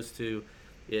supposed to.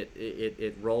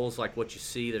 It rolls like what you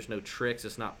see. There's no tricks.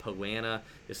 It's not Poana.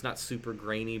 It's not super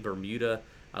grainy Bermuda.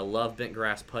 I love bent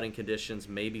grass putting conditions.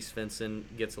 Maybe Svensson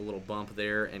gets a little bump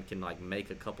there and can make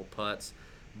a couple putts.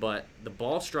 But the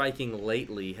ball striking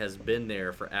lately has been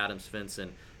there for Adam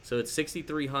Svensson. So it's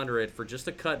 6,300 for just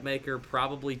a cut maker,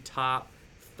 probably top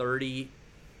 30,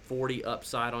 40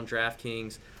 upside on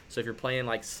DraftKings. So if you're playing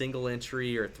like single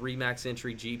entry or 3 max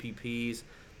entry GPPs,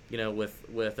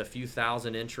 with a few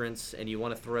thousand entrants, and you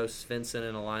want to throw Svensson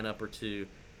in a lineup or 2,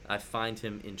 I find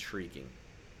him intriguing.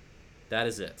 That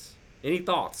is it. Any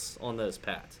thoughts on those,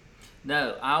 Pat?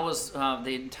 No, I was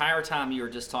the entire time you were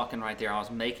just talking right there, I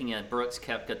was making a Brooks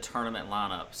Koepka tournament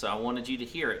lineup, so I wanted you to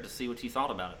hear it to see what you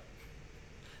thought about it.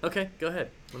 Okay, go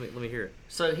ahead. Let me hear it.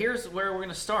 So here's where we're going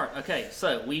to start. Okay,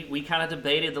 so we kind of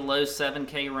debated the low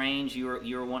 7K range. You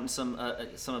were wanting some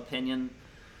opinion.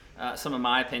 Some of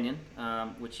my opinion,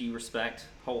 which you respect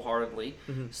wholeheartedly.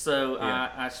 Mm-hmm. So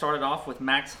I started off with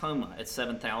Max Homa at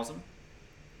 7,000.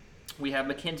 We have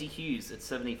Mackenzie Hughes at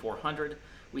 7,400.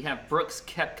 We have Brooks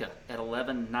Koepka at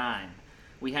 11,900.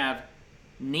 We have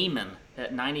Neiman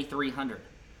at 9,300.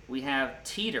 We have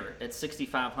Teeter at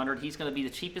 6,500. He's going to be the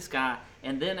cheapest guy.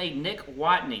 And then a Nick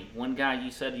Watney, one guy you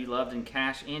said you loved in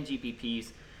cash and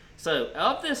GPPs. So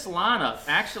of this lineup,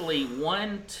 actually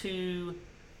 1, 2,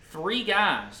 3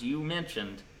 guys you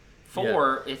mentioned,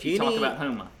 4 if you talk about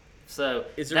Homa. So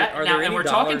and we're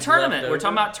talking tournament. We're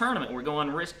talking about tournament. We're going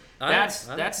risk. That's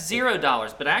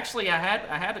 $0. But actually, I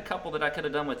had a couple that I could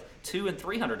have done with $200 and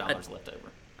 $300 left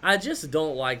over. I just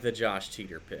don't like the Josh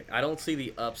Teeter pick. I don't see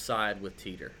the upside with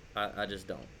Teeter. I just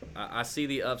don't. I see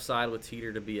the upside with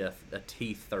Teeter to be a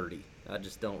T30. I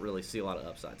just don't really see a lot of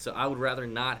upside. So I would rather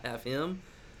not have him.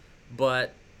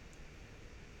 But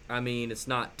I mean, it's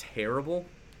not terrible.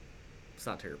 It's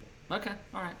not terrible. Okay,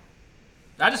 all right.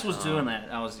 I just was doing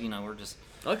that. I was, we're just...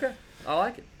 Okay, I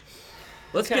like it.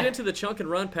 Let's get into the chunk and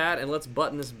run, Pat, and let's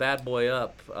button this bad boy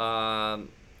up.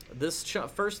 The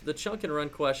chunk and run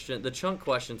question, the chunk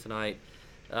question tonight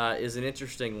is an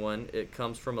interesting one. It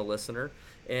comes from a listener,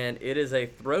 and it is a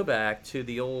throwback to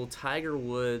the old Tiger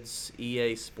Woods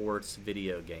EA Sports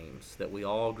video games that we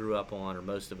all grew up on, or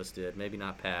most of us did. Maybe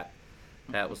not Pat.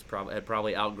 Pat had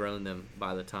probably outgrown them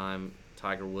by the time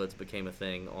Tiger Woods became a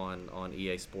thing on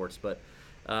EA Sports. But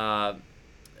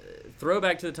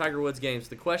throwback to the Tiger Woods games.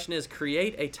 The question is,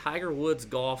 create a Tiger Woods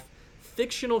golf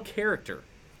fictional character.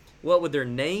 What would their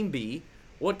name be?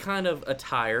 What kind of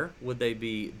attire would they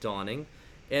be donning?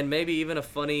 And maybe even a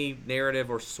funny narrative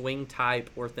or swing type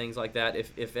or things like that.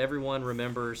 If everyone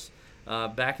remembers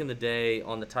back in the day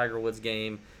on the Tiger Woods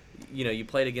game, you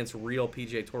played against real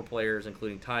PGA Tour players,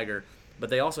 including Tiger, but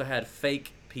they also had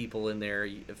fake people in there.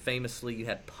 Famously, you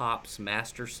had Pops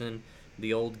Masterson,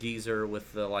 the old geezer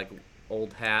with the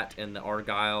old hat and the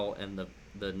argyle and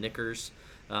the knickers.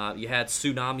 You had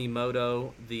Tsunami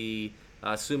Moto, the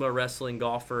sumo wrestling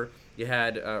golfer. You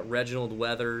had Reginald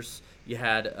Weathers. You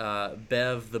had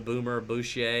Bev the Boomer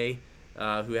Boucher,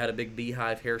 who had a big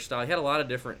beehive hairstyle. You had a lot of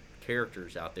different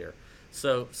characters out there.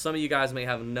 So some of you guys may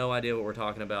have no idea what we're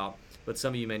talking about, but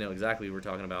some of you may know exactly what we're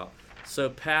talking about. So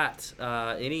Pat,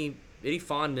 any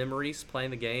fond memories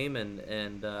playing the game,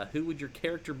 and who would your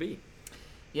character be?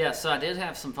 Yeah, so I did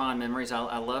have some fond memories.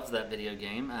 I loved that video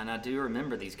game, and I do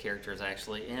remember these characters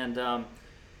actually. And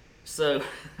so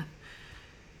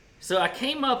I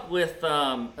came up with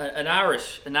an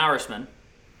Irishman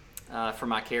for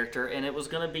my character, and it was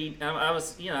going to be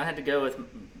I had to go with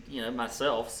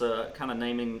myself, so kind of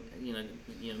naming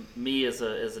me as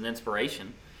me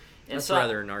inspiration. And That's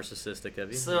rather narcissistic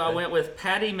of you. So okay. I went with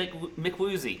Patty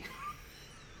McWoozy.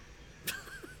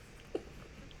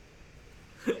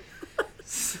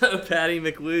 So Patty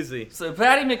McWoozy. So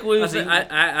Patty McWoozy.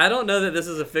 I don't know that this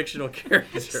is a fictional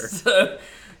character.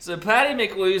 So Patty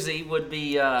McWoozy would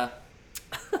be.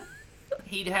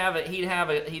 He'd have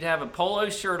a polo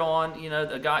shirt on,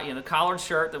 a collared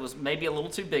shirt that was maybe a little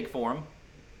too big for him.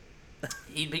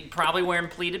 He'd be probably wearing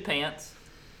pleated pants,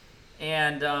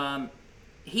 and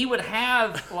he would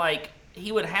drag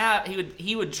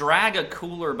a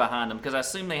cooler behind him, because I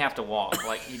assume they have to walk.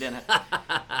 Like he didn't.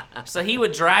 So he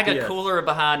would drag a cooler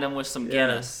behind him with some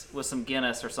Guinness,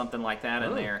 or something like that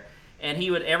in there. And he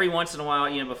would, every once in a while,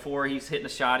 before he's hitting a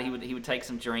shot, he would take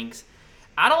some drinks.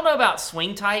 I don't know about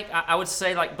swing type. I would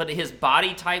say but his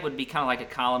body type would be kind of like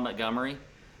a Colin Montgomery,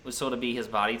 would sort of be his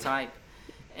body type.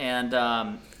 And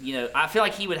I feel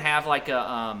like he would have like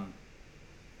a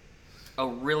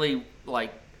really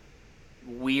like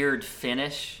weird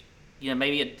finish.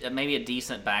 Maybe a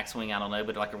decent backswing. I don't know,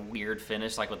 but like a weird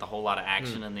finish, like with a whole lot of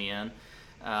action in the end.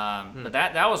 But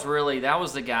that was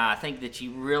the guy. I think that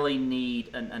you really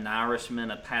need an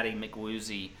Irishman, a Patty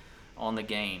McWoozy, on the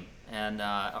game. And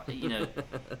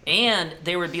and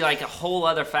there would be like a whole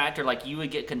other factor, like you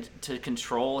would get to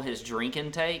control his drink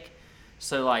intake.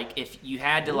 So like if you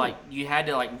had to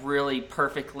really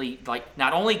perfectly, like,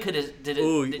 not only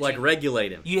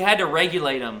regulate him. You had to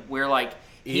regulate him where like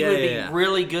he would be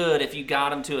really good if you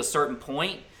got him to a certain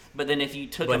point, but then if you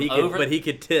took him over, he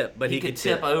could tip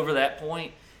over that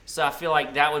point. So I feel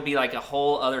like that would be like a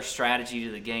whole other strategy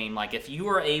to the game. Like if you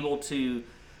were able to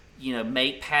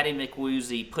make Patty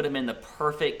McWoozy, put him in the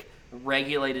perfect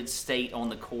regulated state on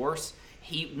the course,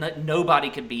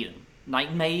 nobody could beat him.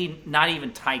 Like maybe not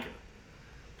even Tiger.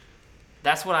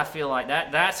 That's what I feel like.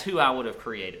 That's who I would have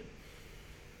created.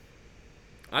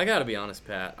 I got to be honest,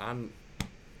 Pat. I'm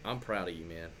proud of you,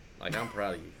 man. Like, I'm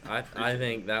proud of you. I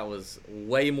think that was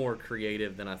way more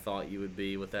creative than I thought you would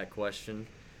be with that question.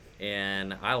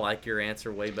 And I like your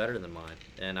answer way better than mine.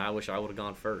 And I wish I would have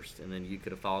gone first, and then you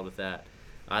could have followed with that.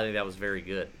 I think that was very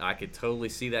good. I could totally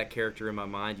see that character in my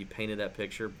mind. You painted that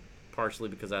picture partially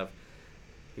because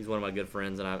he's one of my good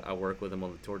friends, and I work with him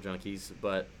on the Tour Junkies.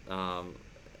 But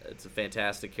it's a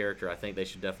fantastic character. I think they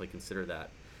should definitely consider that.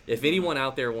 If anyone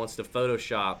out there wants to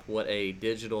Photoshop what a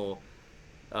digital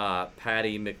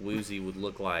Patty McWoozy would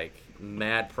look like,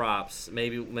 mad props.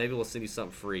 Maybe we'll send you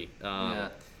something free.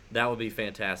 That would be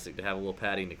fantastic to have a little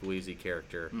Patty McWoozy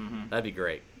character. Mm-hmm. That'd be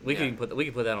great. We could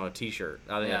put that on a T-shirt.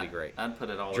 I think that'd be great. I'd put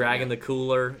it all. Dragging the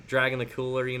cooler.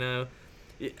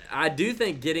 I do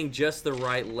think getting just the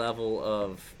right level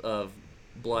of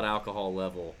blood alcohol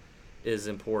level is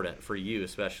important for you,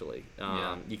 especially.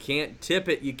 You can't tip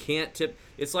it.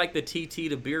 It's like the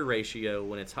TT to beer ratio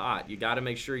when it's hot. You got to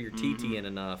make sure you're TTing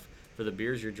enough for the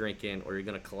beers you're drinking, or you're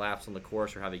going to collapse on the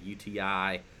course or have a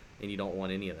UTI, and you don't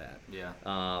want any of that. Yeah.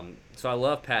 So I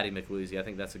love Patty McWoozy. I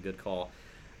think that's a good call.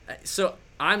 So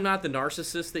I'm not the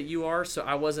narcissist that you are, so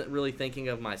I wasn't really thinking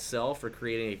of myself or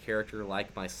creating a character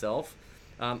like myself.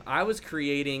 I was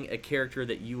creating a character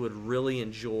that you would really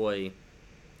enjoy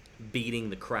beating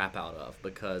the crap out of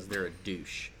because they're a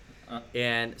douche.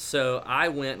 And so I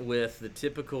went with the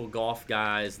typical golf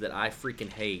guys that I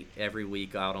freaking hate every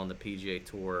week out on the PGA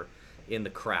Tour in the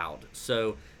crowd.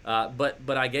 So, but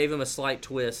I gave him a slight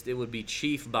twist. It would be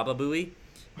Chief Bababooey,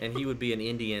 and he would be an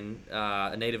Indian,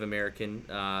 a Native American,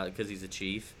 because he's a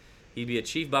chief. He'd be a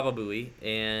Chief Bababooey,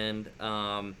 and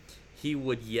he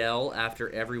would yell after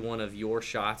every one of your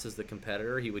shots as the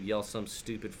competitor. He would yell some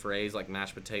stupid phrase like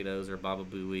mashed potatoes or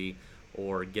Bababooey,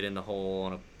 or get in the hole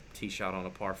on a tee shot on a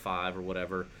par 5 or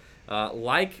whatever.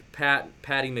 Like Patty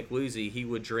McWoozy, he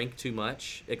would drink too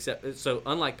much.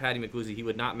 Unlike Patty McWoozy, he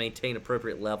would not maintain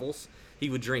appropriate levels. He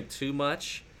would drink too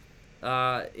much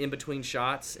in between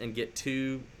shots and get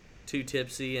too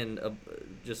tipsy and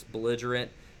just belligerent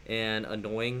and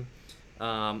annoying.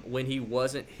 When he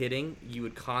wasn't hitting, you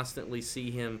would constantly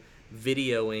see him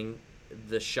videoing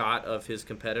the shot of his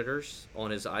competitors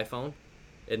on his iPhone,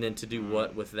 and then to do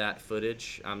what with that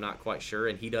footage, I'm not quite sure,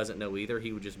 and he doesn't know either.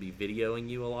 He would just be videoing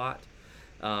you a lot.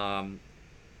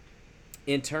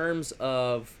 In terms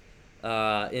of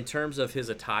his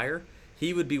attire,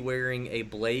 he would be wearing a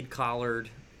blade collar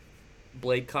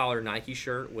Nike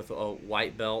shirt with a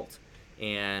white belt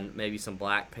and maybe some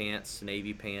black pants,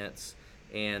 navy pants,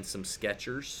 and some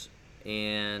Skechers,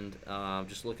 and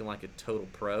just looking like a total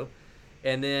pro.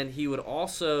 And then he would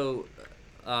also,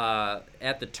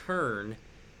 at the turn,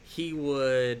 he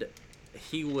would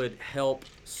help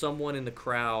someone in the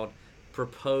crowd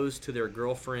propose to their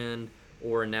girlfriend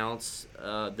or announce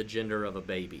the gender of a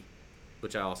baby,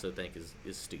 which I also think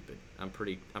is stupid. I'm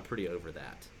pretty over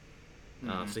that.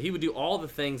 So he would do all the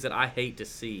things that I hate to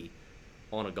see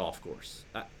on a golf course.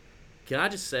 Can I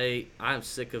just say I'm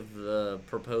sick of the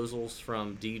proposals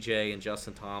from DJ and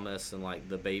Justin Thomas and like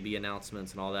the baby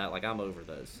announcements and all that. Like, I'm over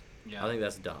those. Yeah. I think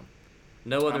that's dumb.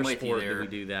 No other sport do we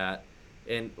do that.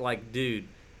 And like, dude,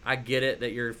 I get it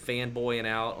that you're fanboying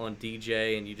out on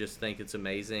DJ and you just think it's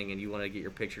amazing and you want to get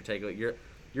your picture taken.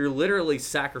 You're literally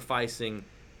sacrificing.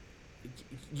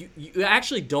 You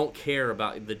actually don't care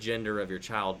about the gender of your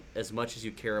child as much as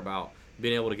you care about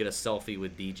being able to get a selfie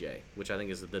with DJ, which I think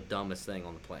is the dumbest thing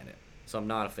on the planet. So I'm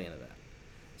not a fan of that.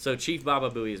 So Chief Baba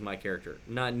Booey is my character.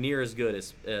 Not near as good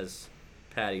as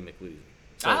Patty McLeod.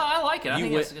 So I like it. I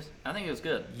think it was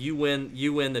good. You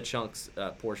win the chunks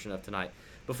portion of tonight.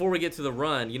 Before we get to the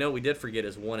run, what we did forget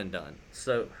is one and done.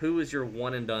 So who is your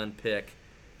one and done pick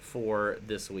for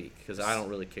this week? Because I don't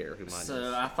really care who mine is.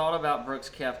 So I thought about Brooks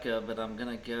Koepka, but I'm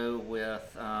going to go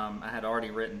with, I had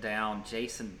already written down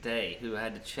Jason Day, who I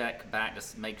had to check back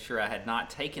to make sure I had not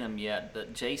taken him yet,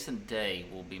 but Jason Day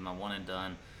will be my one and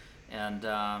done. And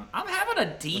I'm having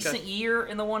a decent year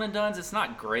in the one and dones. It's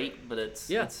not great, but it's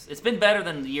been better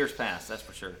than the years past, that's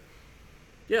for sure.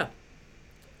 Yeah.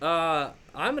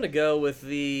 I'm going to go with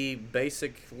the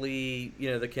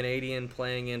Canadian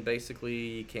playing in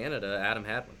basically Canada, Adam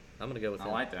Hadwin. I'm going to go with him.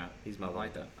 I like that. He's my one. I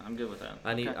like that. I'm good with that.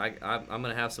 I'm going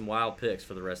to have some wild picks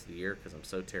for the rest of the year because I'm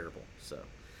so terrible. So,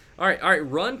 all right.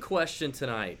 Run question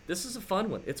tonight. This is a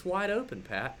fun one. It's wide open,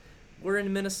 Pat. We're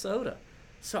in Minnesota.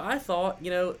 So I thought,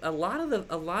 a lot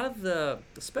of the,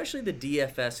 especially the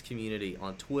DFS community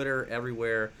on Twitter,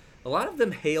 everywhere, a lot of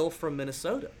them hail from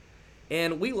Minnesota.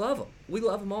 And we love them. We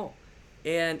love them all.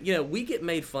 And, we get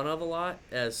made fun of a lot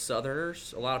as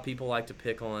Southerners. A lot of people like to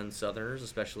pick on Southerners,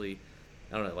 especially,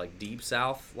 I don't know, like Deep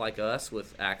South like us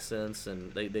with accents.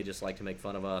 And they just like to make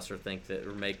fun of us or think that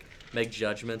or make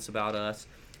judgments about us.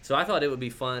 So I thought it would be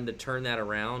fun to turn that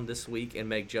around this week and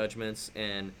make judgments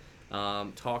and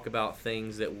talk about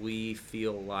things that we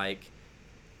feel like.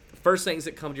 First things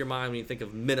that come to your mind when you think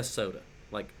of Minnesota.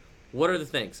 Like, what are the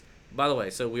things? By the way,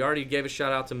 so we already gave a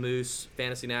shout out to Moose,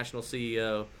 Fantasy National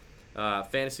CEO,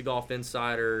 Fantasy Golf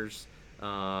Insiders.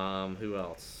 Who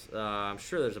else? I'm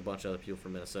sure there's a bunch of other people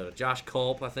from Minnesota. Josh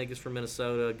Culp, I think, is from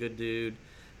Minnesota. Good dude.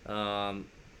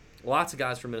 Lots of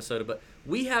guys from Minnesota. But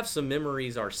we have some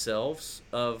memories ourselves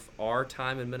of our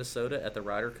time in Minnesota at the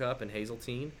Ryder Cup and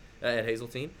Hazeltine.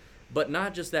 But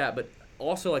not just that, but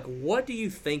also, like, what do you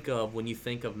think of when you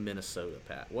think of Minnesota,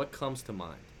 Pat? What comes to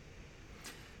mind?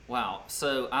 Wow.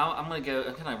 So I'm going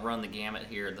to run the gamut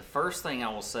here. The first thing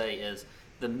I will say is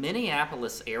the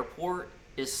Minneapolis airport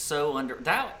is so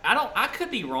I could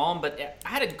be wrong, but I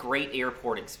had a great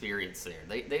airport experience there.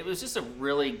 It was just a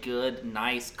really good,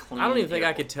 nice, clean I don't even think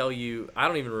airport. I could tell you. I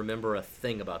don't even remember a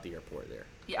thing about the airport there.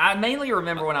 Yeah, I mainly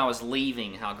remember when I was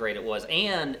leaving how great it was.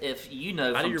 And if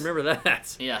how do you remember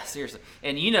that? Yeah, seriously.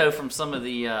 And from some of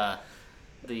the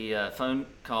phone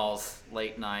calls,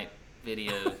 late night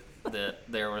video, that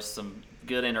there was some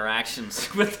good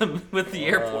interactions with the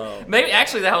airport. Maybe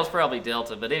actually that was probably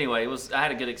Delta, but anyway, I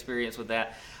had a good experience with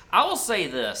that. I will say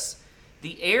this: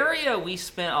 the area we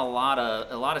spent a lot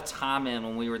of time in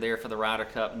when we were there for the Ryder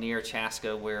Cup near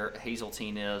Chaska, where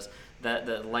Hazeltine is,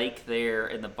 the lake there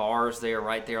and the bars there,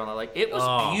 right there on the lake, it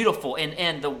was beautiful.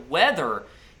 And the weather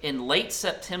in late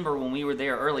September when we were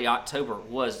there, early October,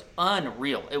 was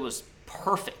unreal. It was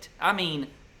perfect. I mean.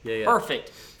 Yeah. Perfect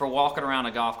for walking around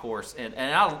a golf course, and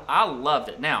I loved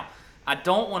it. Now, I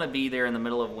don't want to be there in the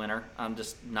middle of winter. I'm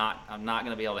not going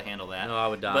to be able to handle that. No, I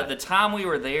would die. But the time we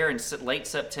were there in late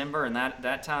September and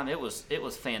that time, it was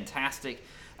fantastic.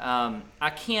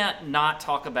 I can't not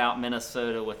talk about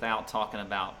Minnesota without talking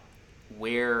about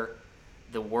where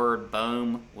the word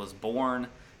boom was born,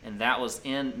 and that was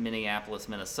in Minneapolis,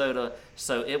 Minnesota.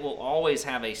 So it will always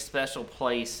have a special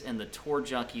place in the Tour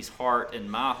Junkies' heart and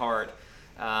my heart.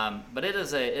 But it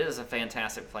is a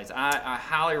fantastic place. I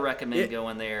highly recommend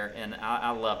going there, and I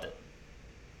loved it.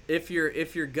 if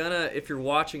you're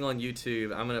watching on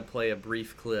YouTube, I'm gonna play a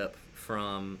brief clip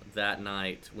from that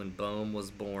night when Boom was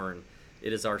born.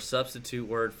 It is our substitute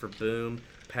word for boom.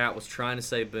 Pat was trying to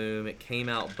say boom. It came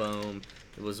out boom.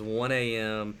 It was 1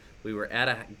 a.m. We were at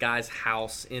a guy's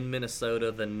house in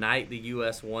Minnesota the night the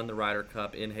U.S. won the Ryder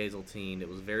Cup in Hazeltine. It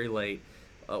was very late.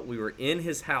 We were in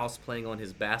his house playing on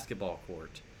his basketball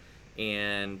court,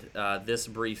 and this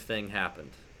brief thing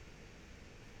happened.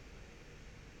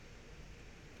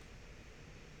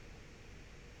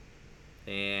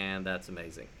 And that's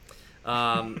amazing.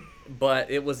 But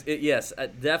yes,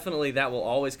 definitely that will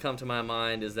always come to my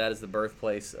mind, is that is the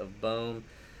birthplace of Bohm.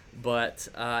 But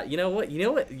you know what?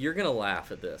 You're gonna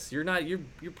laugh at this. You're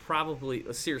probably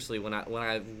seriously, when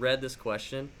I read this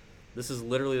question, this is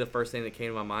literally the first thing that came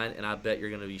to my mind, and I bet you're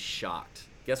gonna be shocked.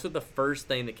 Guess what the first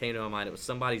thing that came to my mind? It was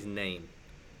somebody's name.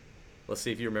 Let's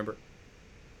see if you remember.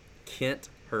 Kent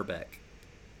Herbeck.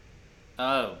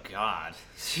 Oh God.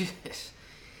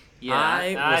 Yeah,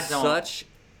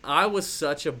 I was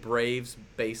such a Braves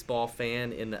baseball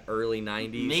fan in the early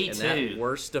 90s. Me and too. That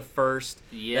worst of first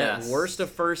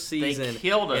season. They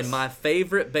killed us. And my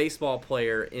favorite baseball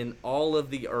player in all of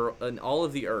the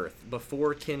earth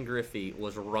before Ken Griffey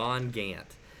was Ron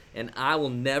Gant. And I will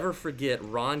never forget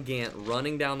Ron Gant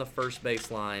running down the first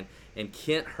baseline and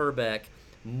Kent Herbeck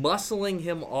muscling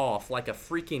him off like a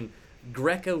freaking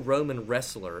Greco-Roman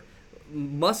wrestler,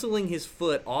 muscling his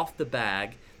foot off the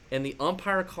bag, and the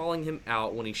umpire calling him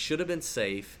out when he should have been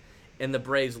safe, and the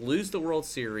Braves lose the World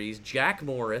Series. Jack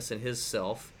Morris and his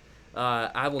self.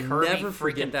 I will never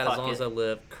forget that as long as I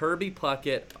live. Kirby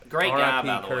Puckett. Great guy,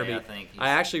 by the Kirby. way, I think. I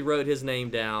actually wrote his name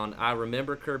down. I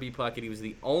remember Kirby Puckett. He was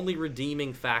the only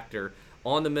redeeming factor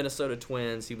on the Minnesota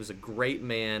Twins. He was a great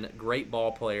man, great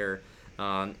ball player.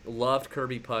 Loved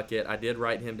Kirby Puckett. I did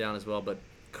write him down as well. But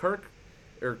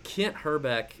Kent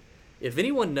Herbeck, if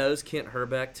anyone knows Kent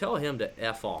Herbeck, tell him to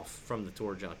F off from the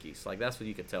Tour Junkies. Like, that's what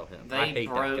you could tell him. I They hate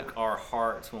broke that guy. our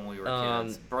hearts when we were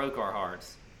kids. Broke our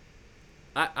hearts.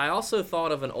 I also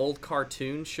thought of an old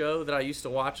cartoon show that I used to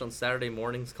watch on Saturday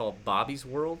mornings called Bobby's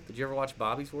World. Did you ever watch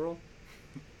Bobby's World?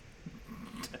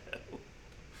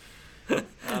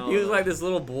 No. He was like this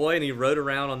little boy, and he rode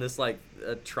around on this like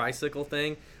a tricycle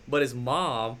thing. But his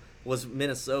mom was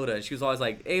Minnesota, and she was always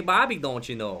like, "Hey, Bobby, don't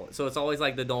you know?" So it's always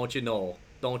like the "don't you know,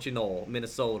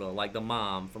 Minnesota," like the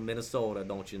mom from Minnesota,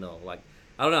 "don't you know?" Like,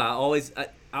 I don't know.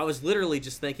 I was literally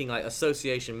just thinking like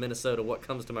association Minnesota. What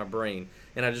comes to my brain?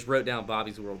 And I just wrote down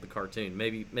Bobby's World, the cartoon.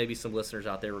 Maybe some listeners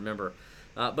out there remember.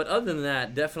 But other than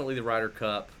that, definitely the Ryder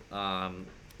Cup,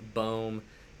 Bohm,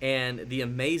 and the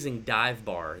amazing dive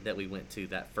bar that we went to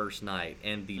that first night.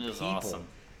 And Awesome.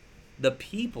 The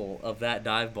people of that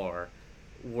dive bar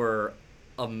were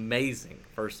amazing.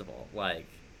 First of all, like,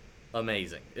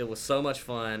 amazing. It was so much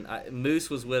fun. Moose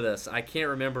was with us. I can't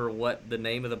remember what the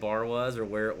name of the bar was or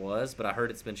where it was, but I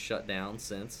heard it's been shut down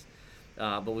since.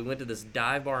 But we went to this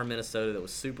dive bar in Minnesota that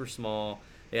was super small.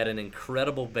 They had an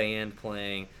incredible band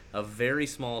playing, a very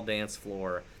small dance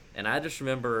floor, and I just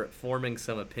remember forming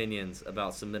some opinions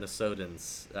about some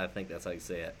Minnesotans, I think that's how you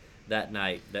say it, that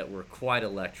night that were quite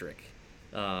electric.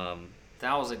 That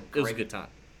was It was a good time.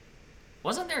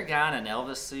 Wasn't there a guy in an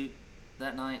Elvis suit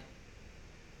that night?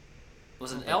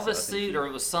 Was it an I don't think Elvis so. suit, or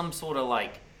it was some sort of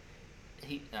like...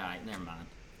 All right, never mind.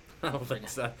 I don't think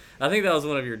so. I think that was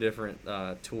one of your different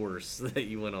tours that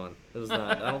you went on. It was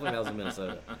not. I don't think that was in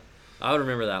Minnesota. I would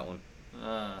remember that one.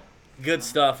 Good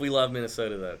stuff. We love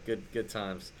Minnesota, though. Good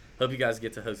times. Hope you guys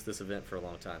get to host this event for a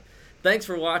long time. Thanks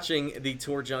for watching the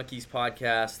Tour Junkies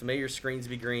podcast. May your screens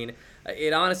be green.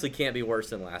 It honestly can't be worse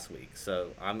than last week.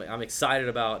 So I'm excited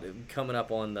about coming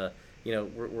up on the.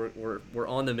 We're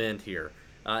on the mend here.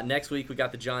 Next week, we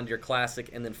got the John Deere Classic,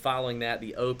 and then following that,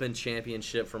 the Open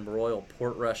Championship from Royal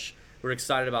Portrush. We're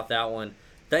excited about that one.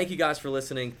 Thank you guys for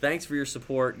listening. Thanks for your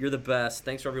support. You're the best.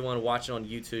 Thanks for everyone watching on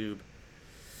YouTube.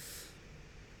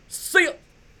 See ya!